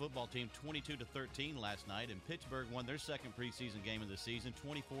Washington football team 22-13 last night, and Pittsburgh won their second preseason game of the season,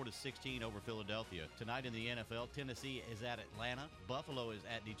 24-16 over Philadelphia. Tonight in the NFL, Tennessee is at Atlanta, Buffalo is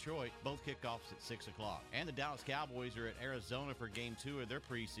at Detroit. Both kickoffs at 6 o'clock. And the Dallas Cowboys are at Arizona for Game 2 of their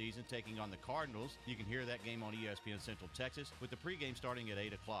preseason, taking on the Cardinals. You can hear that game on ESPN Central Texas, with the pregame starting at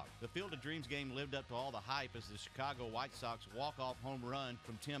 8 o'clock. The Field of Dreams game lived up to all the hype as the Chicago White Sox walk-off home run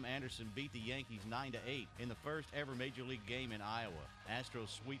from Tim Anderson beat the Yankees 9-8 in the first ever Major League game in Iowa. Astros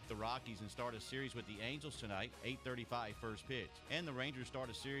sweep the Rockies and start a series with the Angels tonight, 8:35 first pitch. And the Rangers start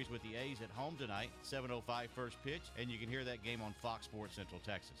a series with the A's at home tonight, 7:05 first pitch, and you can hear that game on Fox Sports Central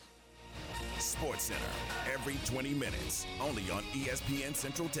Texas. Sports Center, every 20 minutes, only on ESPN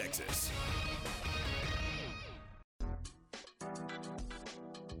Central Texas.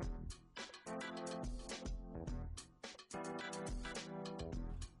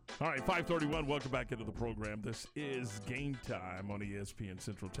 All right, 5:31. Welcome back into the program. This is Game Time on ESPN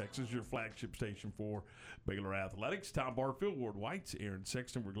Central Texas, your flagship station for Baylor Athletics. Tom Barfield, Ward Weitz, Aaron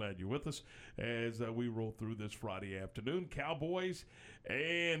Sexton. We're glad you're with us as we roll through this Friday afternoon. Cowboys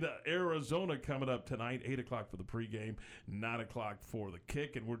and Arizona coming up tonight, 8 o'clock for the pregame, 9 o'clock for the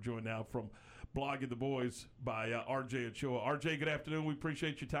kick. And we're joined now from Blogging the Boys by RJ Ochoa. RJ, good afternoon. We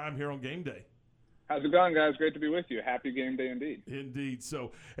appreciate your time here on Game Day. How's it going, guys? Great to be with you. Happy game day indeed. Indeed.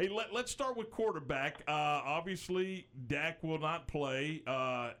 So, hey, let's start with quarterback. Obviously, Dak will not play.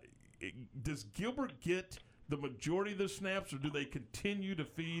 Does Gilbert get the majority of the snaps, or do they continue to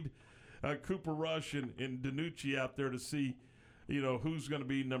feed Cooper Rush and DiNucci out there to see, who's going to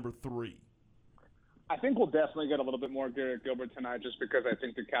be number 3? I think we'll definitely get a little bit more Garrett Gilbert tonight, just because I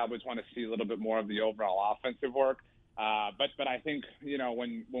think the Cowboys want to see a little bit more of the overall offensive work. But I think,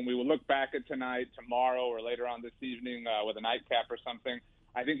 when we will look back at tonight, tomorrow, or later on this evening with a nightcap or something,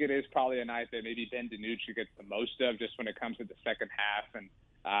 I think it is probably a night that maybe Ben DiNucci gets the most of, just when it comes to the second half. And,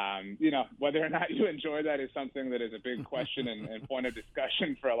 whether or not you enjoy that is something that is a big question and point of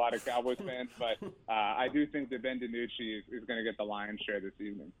discussion for a lot of Cowboys fans. But I do think that Ben DiNucci is going to get the lion's share this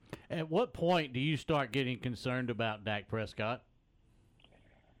evening. At what point do you start getting concerned about Dak Prescott?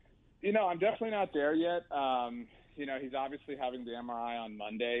 I'm definitely not there yet. He's obviously having the MRI on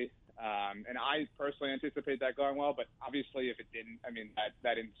Monday, and I personally anticipate that going well. But obviously, if it didn't,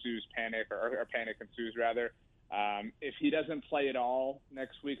 that ensues panic, or panic ensues, rather. If he doesn't play at all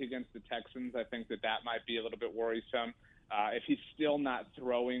next week against the Texans, I think that might be a little bit worrisome. If he's still not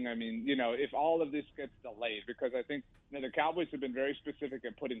throwing, if all of this gets delayed, because I think the Cowboys have been very specific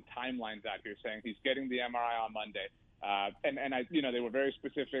at putting timelines out here, saying he's getting the MRI on Monday. They were very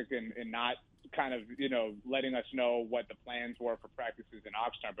specific in not kind of, letting us know what the plans were for practices in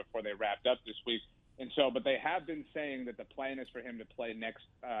Oxnard before they wrapped up this week. And so, but they have been saying that the plan is for him to play next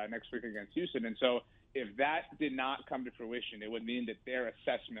week against Houston. And so if that did not come to fruition, it would mean that their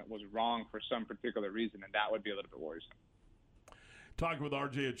assessment was wrong for some particular reason, and that would be a little bit worrisome. Talking with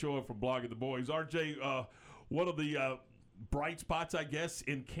RJ Ochoa from Blogging the Boys. RJ, one of the bright spots, I guess,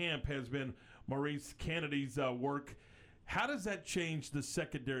 in camp has been Maurice Kennedy's work. How does that change the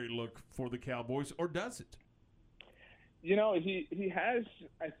secondary look for the Cowboys, or does it? He has,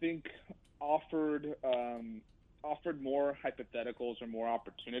 I think, offered offered more hypotheticals or more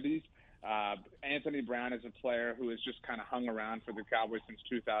opportunities. Anthony Brown is a player who has just kind of hung around for the Cowboys since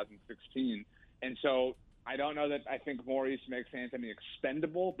 2016. And so I don't know that I think Maurice makes Anthony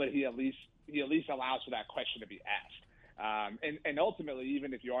expendable, but he at least allows for that question to be asked. And ultimately,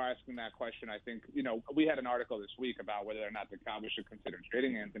 even if you are asking that question, I think, we had an article this week about whether or not the Cowboys should consider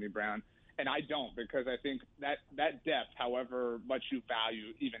trading Anthony Brown. And I don't, because I think that depth, however much you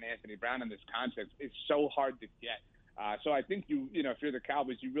value even Anthony Brown in this context, is so hard to get. So I think if you're the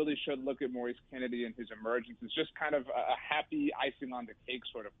Cowboys, you really should look at Maurice Kennedy and his emergence as just kind of a happy icing on the cake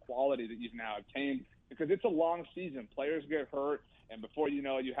sort of quality that you've now obtained, because it's a long season. Players get hurt, and before you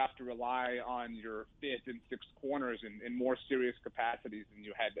know it, you have to rely on your fifth and sixth corners in more serious capacities than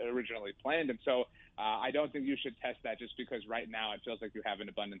you had originally planned. And so I don't think you should test that just because right now it feels like you have an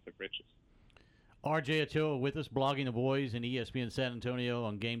abundance of riches. RJ Ochoa with us, blogging the boys in ESPN San Antonio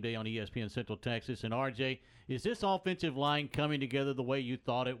on game day on ESPN Central Texas. And RJ, is this offensive line coming together the way you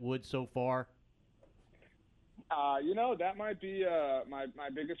thought it would so far? That might be my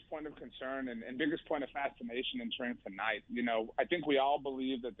biggest point of concern and biggest point of fascination entering tonight. I think we all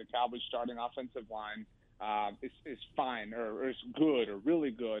believe that the Cowboys starting offensive line is fine or is good or really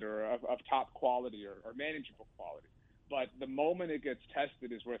good or of top quality or manageable quality. But the moment it gets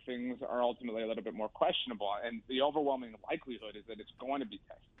tested is where things are ultimately a little bit more questionable. And the overwhelming likelihood is that it's going to be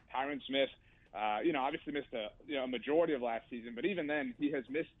tested. Tyron Smith, obviously missed a majority of last season, but even then he has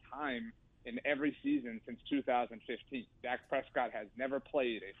missed time in every season since 2015. Dak Prescott has never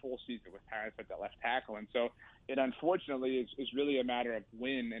played a full season with Tyron Smith at left tackle. And so it unfortunately is really a matter of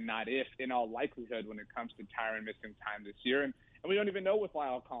when and not if, in all likelihood, when it comes to Tyron missing time this year. And we don't even know with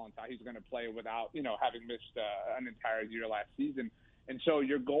Lyle Collins how he's going to play without, having missed an entire year last season. And so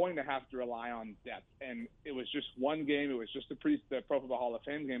you're going to have to rely on depth. And it was just one game. It was just the Pro Football Hall of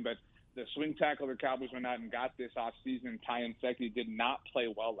Fame game. But the swing tackle the Cowboys went out and got this offseason, Ty Nsekhe, did not play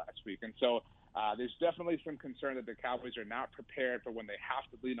well last week. And so there's definitely some concern that the Cowboys are not prepared for when they have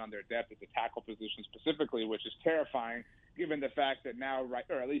to lean on their depth at the tackle position specifically, which is terrifying given the fact that now,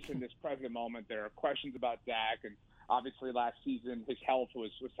 or at least in this present moment, there are questions about Dak. And obviously last season his health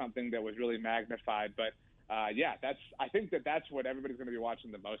was something that was really magnified. But, I think that's what everybody's going to be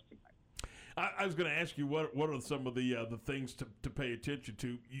watching the most tonight. I was going to ask you what are some of the things to pay attention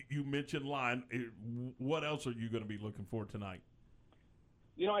to. You mentioned line. What else are you going to be looking for tonight?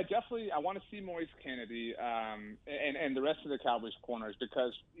 I want to see Maurice Kennedy and the rest of the Cowboys corners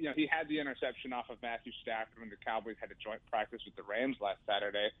because, he had the interception off of Matthew Stafford when the Cowboys had a joint practice with the Rams last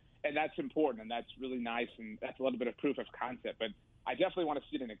Saturday. And that's important, and that's really nice, and that's a little bit of proof of concept. But I definitely want to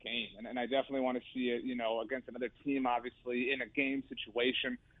see it in a game, and I definitely want to see it, against another team, obviously, in a game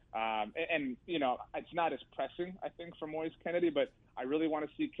situation. It's not as pressing, I think, for Maurice Kennedy, but I really want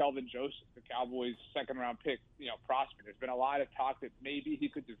to see Kelvin Joseph, the Cowboys' second-round pick, prosper. There's been a lot of talk that maybe he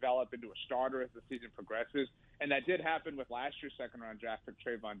could develop into a starter as the season progresses, and that did happen with last year's second-round draft pick,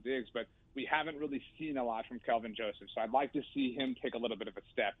 Trayvon Diggs, but we haven't really seen a lot from Kelvin Joseph, so I'd like to see him take a little bit of a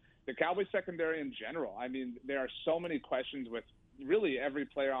step. The Cowboys secondary in general, I mean, there are so many questions with really every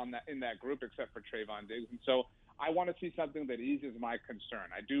player in that group except for Trayvon Diggs, and so I want to see something that eases my concern.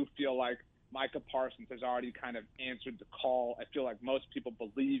 I do feel like Micah Parsons has already kind of answered the call. I feel like most people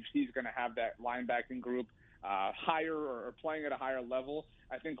believe he's going to have that linebacking group higher or playing at a higher level.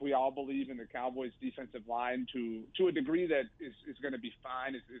 I think we all believe in the Cowboys' defensive line to a degree that is going to be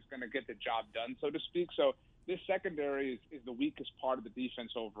fine, is going to get the job done, so to speak. So this secondary is the weakest part of the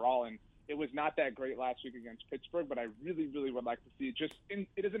defense overall, and it was not that great last week against Pittsburgh, but I really, really would like to see it.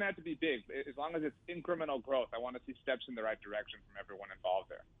 It doesn't have to be big. As long as it's incremental growth, I want to see steps in the right direction from everyone involved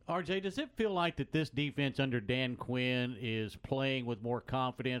there. RJ, does it feel like that this defense under Dan Quinn is playing with more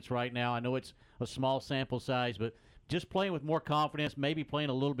confidence right now? I know it's a small sample size, but just playing with more confidence, maybe playing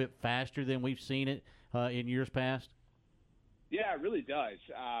a little bit faster than we've seen it in years past? Yeah, it really does.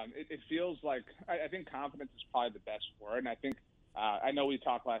 It feels like I think confidence is probably the best word, and I think I know we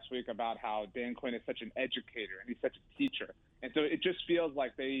talked last week about how Dan Quinn is such an educator and he's such a teacher, and so it just feels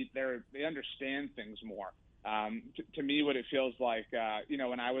like they understand things more. To me, what it feels like,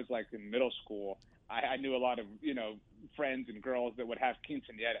 when I was like in middle school, I knew a lot of friends and girls that would have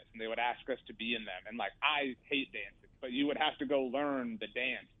quinceañeras, and they would ask us to be in them, and like I hate dancing, but you would have to go learn the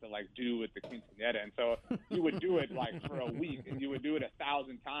dance to like do with the quinceañera, and so you would do it like for a week, and you would do it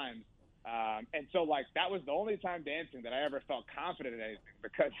 1,000 times. And so, like, that was the only time dancing that I ever felt confident in anything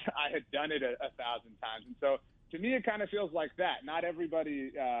because I had done it 1,000 times. And so, to me, it kind of feels like that. Not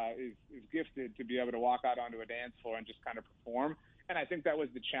everybody is gifted to be able to walk out onto a dance floor and just kind of perform. And I think that was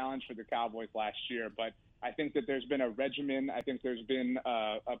the challenge for the Cowboys last year. But I think that there's been a regimen. I think there's been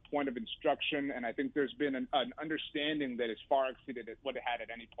a point of instruction, and I think there's been an understanding that has far exceeded what it had at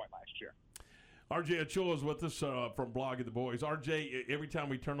any point last year. RJ Ochoa is with us from Blogging the Boys. RJ, every time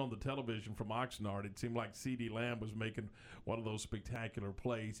we turn on the television from Oxnard, it seemed like CeeDee Lamb was making one of those spectacular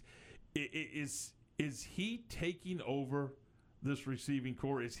plays. Is he taking over this receiving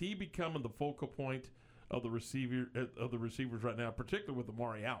core? Is he becoming the focal point of the receivers right now, particularly with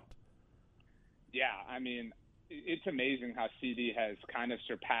Amari out? Yeah, I mean, it's amazing how CD has kind of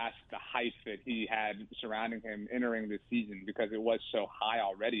surpassed the hype that he had surrounding him entering this season, because it was so high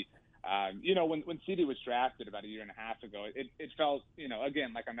already. When CD was drafted about a year and a half ago, it felt,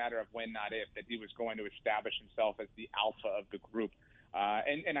 again, like a matter of when, not if, that he was going to establish himself as the alpha of the group.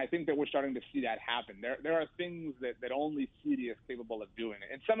 And I think that we're starting to see that happen. There are things that only CD is capable of doing.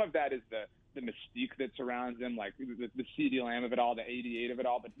 And some of that is the mystique that surrounds him, like the CeeDee Lamb of it all, the 88 of it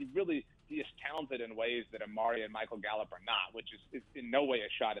all. But he is talented in ways that Amari and Michael Gallup are not, which is in no way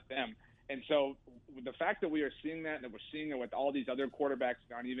a shot at them. And so the fact that we are seeing that, and that we're seeing it with all these other quarterbacks,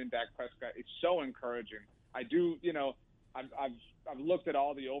 not even Dak Prescott, it's so encouraging. I do, I've looked at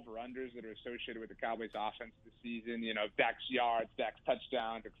all the over-unders that are associated with the Cowboys offense this season, Dak's yards, Dak's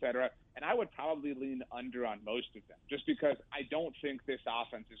touchdowns, et cetera. And I would probably lean under on most of them, just because I don't think this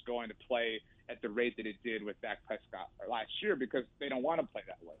offense is going to play at the rate that it did with Dak Prescott last year, because they don't want to play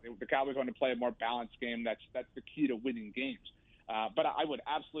that way. The Cowboys want to play a more balanced game. That's the key to winning games. But I would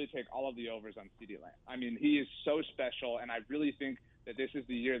absolutely take all of the overs on CeeDee Lamb. I mean, he is so special, and I really think that this is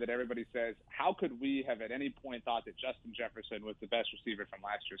the year that everybody says, how could we have at any point thought that Justin Jefferson was the best receiver from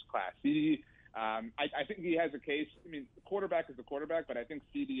last year's class? CD, I think he has a case. I mean, the quarterback is the quarterback, but I think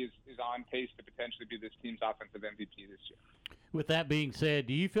CD is on pace to potentially be this team's offensive MVP this year. With that being said,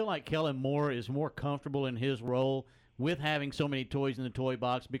 do you feel like Kellen Moore is more comfortable in his role with having so many toys in the toy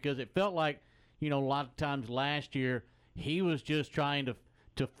box? Because it felt like, a lot of times last year he was just trying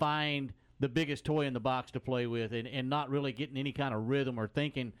to find the biggest toy in the box to play with and not really getting any kind of rhythm or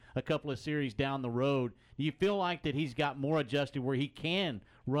thinking a couple of series down the road. Do you feel like that he's got more adjusted where he can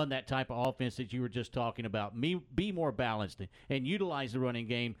run that type of offense that you were just talking about, be more balanced and utilize the running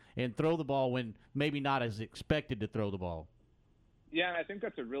game and throw the ball when maybe not as expected to throw the ball? Yeah, and I think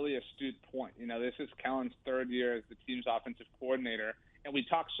that's a really astute point. This is Kellen's third year as the team's offensive coordinator, and we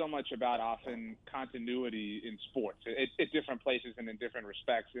talk so much about often continuity in sports at different places and in different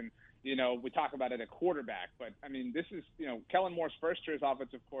respects. And, we talk about it at quarterback, but, I mean, this is, Kellen Moore's first year as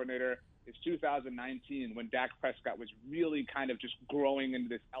offensive coordinator is 2019, when Dak Prescott was really kind of just growing into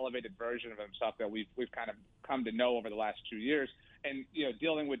this elevated version of himself that we've kind of come to know over the last 2 years. And,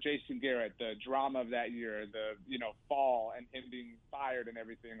 dealing with Jason Garrett, the drama of that year, the, fall and him being fired and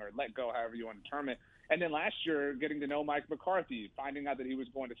everything, or let go, however you want to term it. And then last year, getting to know Mike McCarthy, finding out that he was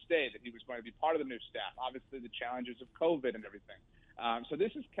going to stay, that he was going to be part of the new staff, obviously the challenges of COVID and everything. So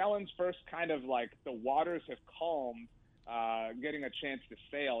this is Kellen's first kind of like the waters have calmed, getting a chance to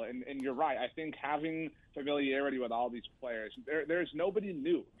sail. And you're right. I think having familiarity with all these players, there's nobody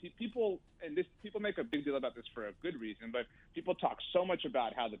new. People make a big deal about this for a good reason, but people talk so much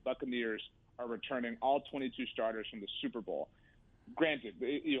about how the Buccaneers are returning all 22 starters from the Super Bowl. Granted,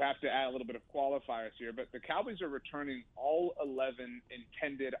 you have to add a little bit of qualifiers here, but the Cowboys are returning all 11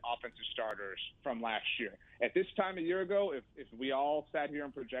 intended offensive starters from last year. At this time a year ago, if we all sat here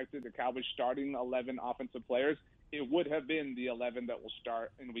and projected the Cowboys starting 11 offensive players, it would have been the 11 that will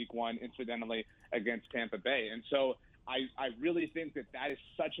start in week one, incidentally, against Tampa Bay. And so I really think that is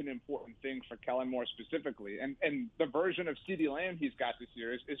such an important thing for Kellen Moore specifically. And the version of CeeDee Lamb he's got this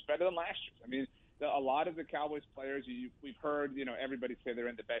year is better than last year. I mean, a lot of the Cowboys players, we've heard, everybody say they're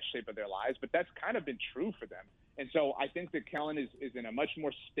in the best shape of their lives, but that's kind of been true for them. And so I think that Kellen is in a much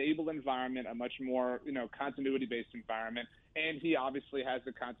more stable environment, a much more, continuity-based environment. And he obviously has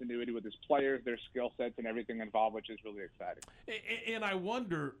the continuity with his players, their skill sets, and everything involved, which is really exciting. And I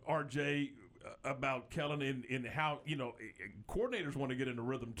wonder, RJ, about Kellen and how, coordinators want to get into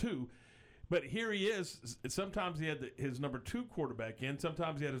rhythm too. But here he is. Sometimes he had his number 2 quarterback in.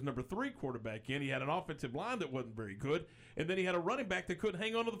 Sometimes he had his number 3 quarterback in. He had an offensive line that wasn't very good. And then he had a running back that couldn't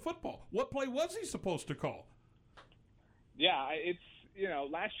hang on to the football. What play was he supposed to call? Yeah, it's,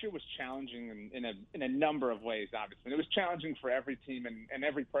 last year was challenging in a number of ways, obviously. And it was challenging for every team and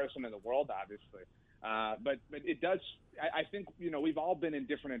every person in the world, obviously. But it does – I think, we've all been in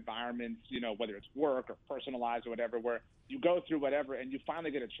different environments, whether it's work or personalized or whatever, where you go through whatever and you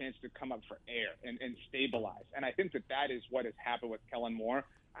finally get a chance to come up for air and stabilize. And I think that is what has happened with Kellen Moore.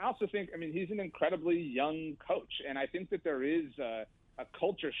 I also think, he's an incredibly young coach, and I think that there is a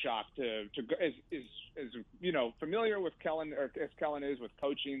culture shock to as familiar with Kellen, or as Kellen is with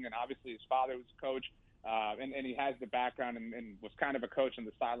coaching, and obviously his father was a coach. and he has the background and was kind of a coach on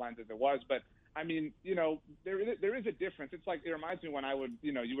the sidelines as it was. But I mean, there is a difference. It's like, it reminds me when I would,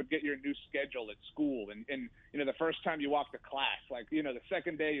 you would get your new schedule at school, and the first time you walk to class, like, the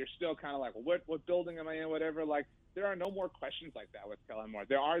second day you're still kind of like, well, what building am I in, whatever. Like, there are no more questions like that with Kellen Moore.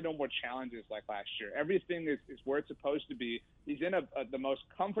 There are no more challenges like last year. Everything is where it's supposed to be. He's in the most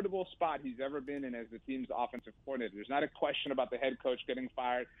comfortable spot he's ever been in as the team's offensive coordinator. There's not a question about the head coach getting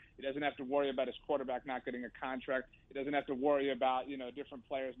fired. He doesn't have to worry about his quarterback not getting a contract. He doesn't have to worry about, different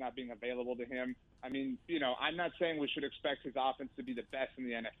players not being available to him. I mean, I'm not saying we should expect his offense to be the best in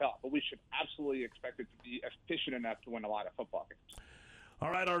the NFL, but we should absolutely expect it to be efficient enough to win a lot of football games. All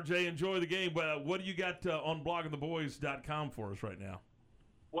right, RJ, enjoy the game. But what do you got on bloggingtheboys.com for us right now?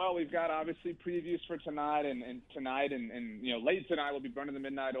 Well, we've got obviously previews for tonight and late tonight we'll be burning the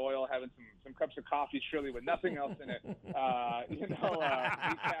midnight oil, having some cups of coffee, surely with nothing else in it.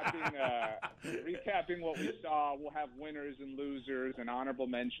 Recapping what we saw. We'll have winners and losers and honorable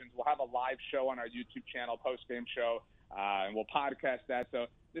mentions. We'll have a live show on our YouTube channel, post-game show, and we'll podcast that. So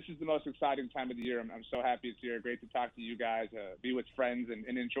this is the most exciting time of the year. I'm so happy it's here. Great to talk to you guys, be with friends,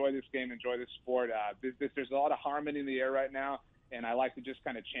 and enjoy this game, enjoy this sport. There's a lot of harmony in the air right now, and I like to just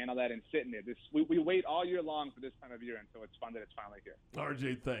kind of channel that and sit in it. We wait all year long for this time of year, and so it's fun that it's finally here.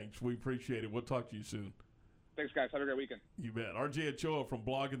 RJ, thanks. We appreciate it. We'll talk to you soon. Thanks, guys. Have a great weekend. You bet. RJ Ochoa from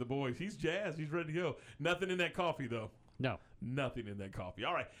Blogging the Boys. He's jazzed. He's ready to go. Nothing in that coffee, though. No. Nothing in that coffee.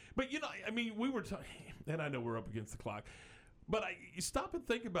 All right. But, we were talking, and I know we're up against the clock, but you stop and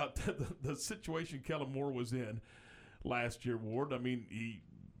think about the situation Kellen Moore was in last year, Ward. I mean, he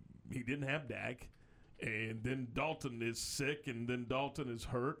didn't have Dak, and then Dalton is sick, and then Dalton is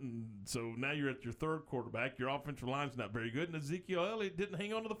hurt, and so now you're at your third quarterback. Your offensive line's not very good, and Ezekiel Elliott didn't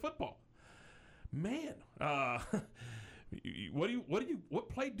hang on to the football. Man, what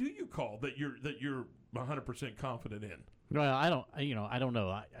play do you call that you're 100% confident in? Well, I don't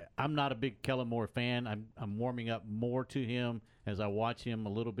know. I'm not a big Kellen Moore fan. I'm warming up more to him as I watch him a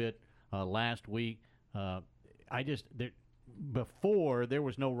little bit last week. Before, there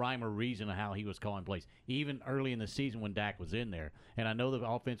was no rhyme or reason of how he was calling plays, even early in the season when Dak was in there. And I know the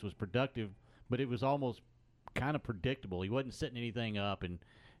offense was productive, but it was almost kind of predictable. He wasn't setting anything up, and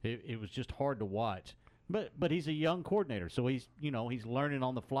it was just hard to watch. But he's a young coordinator, so he's learning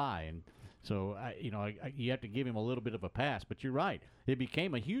on the fly, and so you have to give him a little bit of a pass. But you're right; it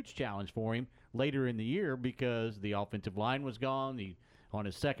became a huge challenge for him later in the year because the offensive line was gone. On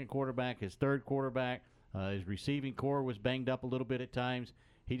his second quarterback, his third quarterback, his receiving core was banged up a little bit at times.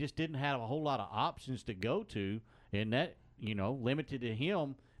 He just didn't have a whole lot of options to go to, and that limited to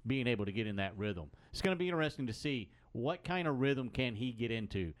him being able to get in that rhythm. It's going to be interesting to see what kind of rhythm can he get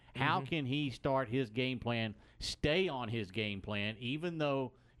into. How can he start his game plan, stay on his game plan, even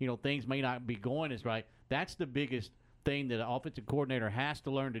though things may not be going as right. That's the biggest thing that an offensive coordinator has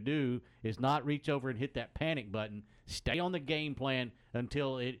to learn to do, is not reach over and hit that panic button. Stay on the game plan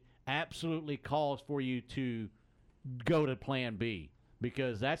until it absolutely calls for you to go to plan B,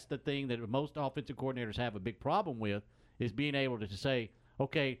 because that's the thing that most offensive coordinators have a big problem with, is being able to say,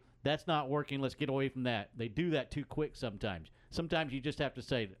 okay, that's not working, let's get away from that. They do that too quick sometimes. Sometimes you just have to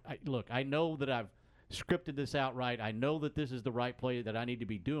say, look, I know that I've scripted this out right. I know that this is the right play that I need to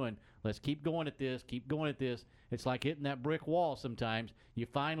be doing. Let's keep going at this, keep going at this. It's like hitting that brick wall sometimes. You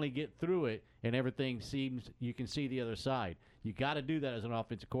finally get through it, and everything seems you can see the other side. You got to do that as an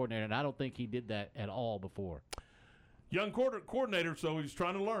offensive coordinator, and I don't think he did that at all before. Young coordinator, so he's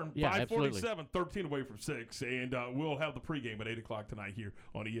trying to learn. Yeah, 5:47, 13 away from 6, and we'll have the pregame at 8 o'clock tonight here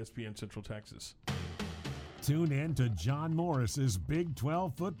on ESPN Central Texas. Tune in to John Morris's Big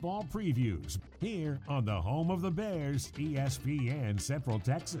 12 football previews here on the home of the Bears, ESPN Central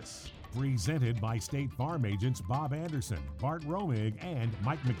Texas. Presented by State Farm agents Bob Anderson, Bart Romig, and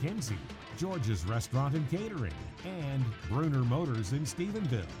Mike McKenzie, George's Restaurant and Catering, and Bruner Motors in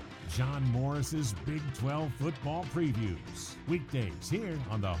Stephenville. John Morris's Big 12 football previews. Weekdays here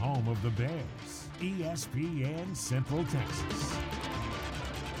on the home of the Bears, ESPN Central Texas.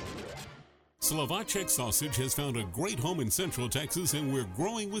 Slovacek Sausage has found a great home in Central Texas, and we're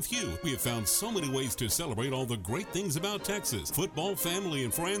growing with you. We have found so many ways to celebrate all the great things about Texas. Football, family,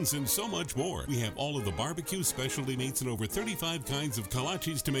 and friends, and so much more. We have all of the barbecue specialty meats and over 35 kinds of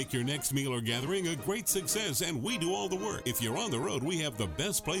kolaches to make your next meal or gathering a great success, and we do all the work. If you're on the road, we have the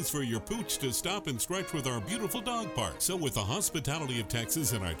best place for your pooch to stop and stretch with our beautiful dog park. So with the hospitality of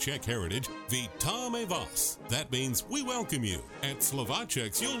Texas and our Czech heritage, Vítame vás. That means we welcome you. At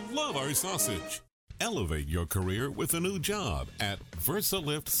Slovacek's, you'll love our sausage. Elevate your career with a new job at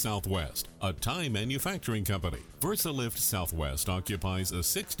VersaLift Southwest, a Thai manufacturing company. VersaLift Southwest occupies a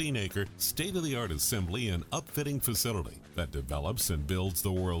 16-acre, state-of-the-art assembly and upfitting facility that develops and builds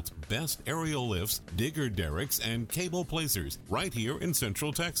the world's best aerial lifts, digger derricks, and cable placers right here in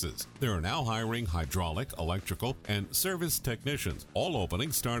Central Texas. They are now hiring hydraulic, electrical, and service technicians. All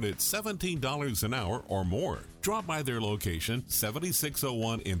openings start at $17 an hour or more. Drop by their location,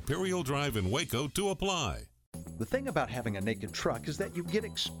 7601 Imperial Drive in Waco, to apply. The thing about having a naked truck is that you get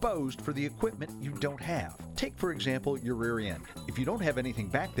exposed for the equipment you don't have. Take, for example, your rear end. If you don't have anything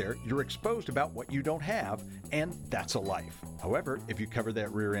back there, you're exposed about what you don't have, and that's a life. However, if you cover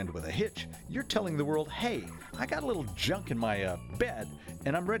that rear end with a hitch, you're telling the world, hey, I got a little junk in my bed,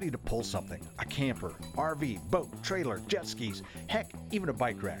 and I'm ready to pull something. A camper, RV, boat, trailer, jet skis, heck, even a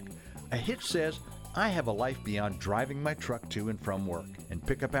bike rack. A hitch says, I have a life beyond driving my truck to and from work, and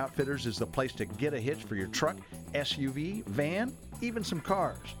Pickup Outfitters is the place to get a hitch for your truck, SUV, van, even some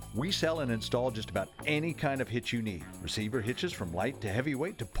cars. We sell and install just about any kind of hitch you need. Receiver hitches from light to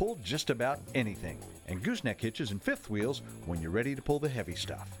heavyweight to pull just about anything. And gooseneck hitches and fifth wheels when you're ready to pull the heavy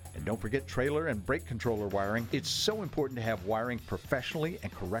stuff. And don't forget trailer and brake controller wiring. It's so important to have wiring professionally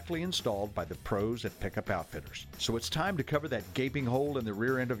and correctly installed by the pros at Pickup Outfitters. So it's time to cover that gaping hole in the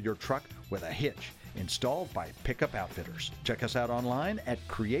rear end of your truck with a hitch. Installed by Pickup Outfitters. Check us out online at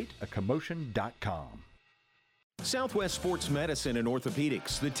createacommotion.com. Southwest Sports Medicine and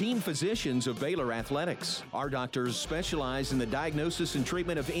Orthopedics, the team physicians of Baylor Athletics. Our doctors specialize in the diagnosis and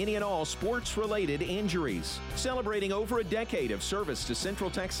treatment of any and all sports-related injuries. Celebrating over a decade of service to Central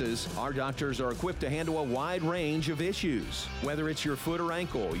Texas, our doctors are equipped to handle a wide range of issues. Whether it's your foot or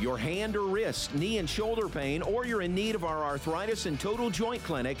ankle, your hand or wrist, knee and shoulder pain, or you're in need of our arthritis and total joint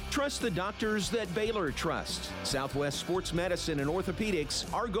clinic, trust the doctors that Baylor trusts. Southwest Sports Medicine and Orthopedics,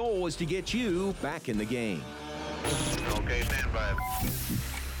 our goal is to get you back in the game. Okay, stand by.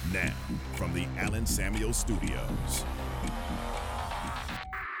 Now, from the Allen Samuels Studios.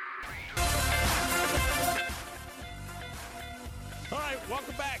 All right,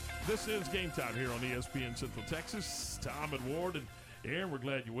 welcome back. This is Game Time here on ESPN Central Texas. Tom and Ward and Aaron, we're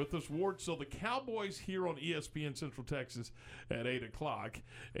glad you're with us. Ward, so the Cowboys here on ESPN Central Texas at 8 o'clock.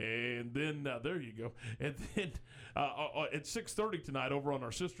 And then, there you go. And then at 6:30 tonight over on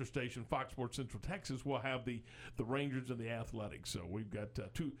our sister station, Fox Sports Central Texas, we'll have the Rangers and the Athletics. So we've got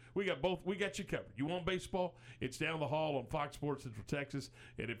we got you covered. You want baseball? It's down the hall on Fox Sports Central Texas.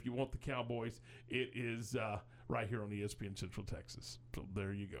 And if you want the Cowboys, it is right here on ESPN Central Texas. So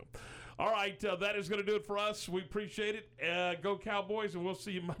there you go. All right, that is going to do it for us. We appreciate it. Go Cowboys, and we'll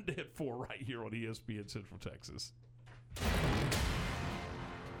see you Monday at 4 right here on ESPN Central Texas.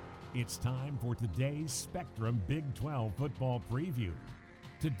 It's time for today's Spectrum Big 12 football preview.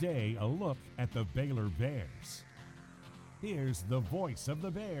 Today, a look at the Baylor Bears. Here's the voice of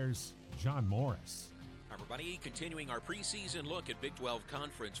the Bears, John Morris. Hi, everybody. Continuing our preseason look at Big 12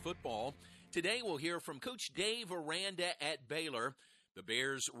 Conference football. Today, we'll hear from Coach Dave Aranda at Baylor. The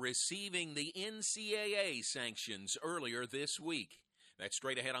Bears receiving the NCAA sanctions earlier this week. That's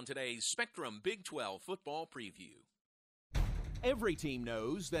straight ahead on today's Spectrum Big 12 football preview. Every team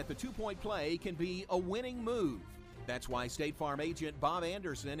knows that the two-point play can be a winning move. That's why State Farm agent Bob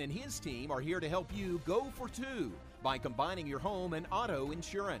Anderson and his team are here to help you go for two by combining your home and auto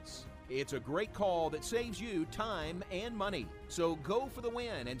insurance. It's a great call that saves you time and money. So go for the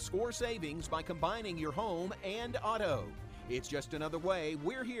win and score savings by combining your home and auto. It's just another way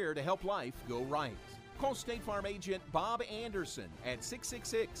we're here to help life go right. Call State Farm agent Bob Anderson at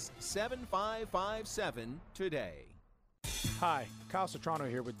 666-7557 today. Hi, Kyle Citrano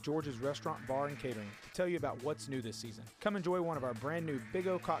here with George's Restaurant, Bar, and Catering to tell you about what's new this season. Come enjoy one of our brand new Big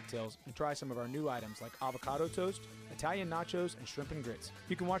O cocktails and try some of our new items like avocado toast, Italian nachos, and shrimp and grits.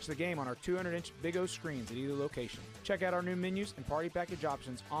 You can watch the game on our 200-inch Big O screens at either location. Check out our new menus and party package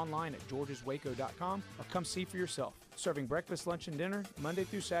options online at georgeswaco.com or come see for yourself. Serving breakfast, lunch, and dinner Monday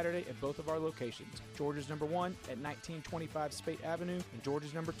through Saturday at both of our locations. George's number 1 at 1925 Spate Avenue and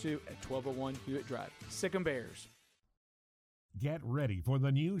George's number 2 at 1201 Hewitt Drive. Sick 'em Bears. Get ready for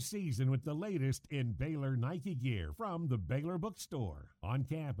the new season with the latest in Baylor Nike gear from the Baylor Bookstore, on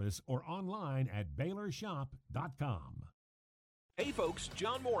campus or online at BaylorShop.com. Hey folks,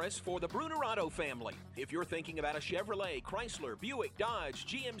 John Morris for the Bruner Auto family. If you're thinking about a Chevrolet, Chrysler, Buick, Dodge,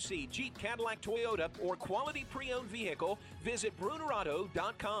 GMC, Jeep, Cadillac, Toyota, or quality pre-owned vehicle, visit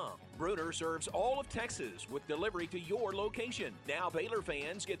BrunerAuto.com. Bruner serves all of Texas with delivery to your location. Now Baylor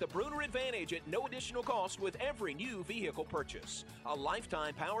fans get the Bruner Advantage at no additional cost with every new vehicle purchase. A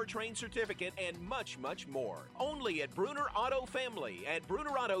lifetime powertrain certificate and much, much more. Only at Bruner Auto Family at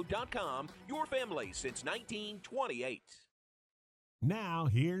BrunerAuto.com, your family since 1928. Now,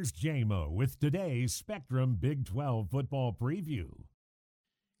 here's J-Mo with today's Spectrum Big 12 football preview.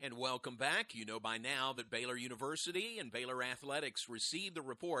 And welcome back. You know by now that Baylor University and Baylor Athletics received the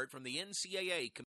report from the NCAA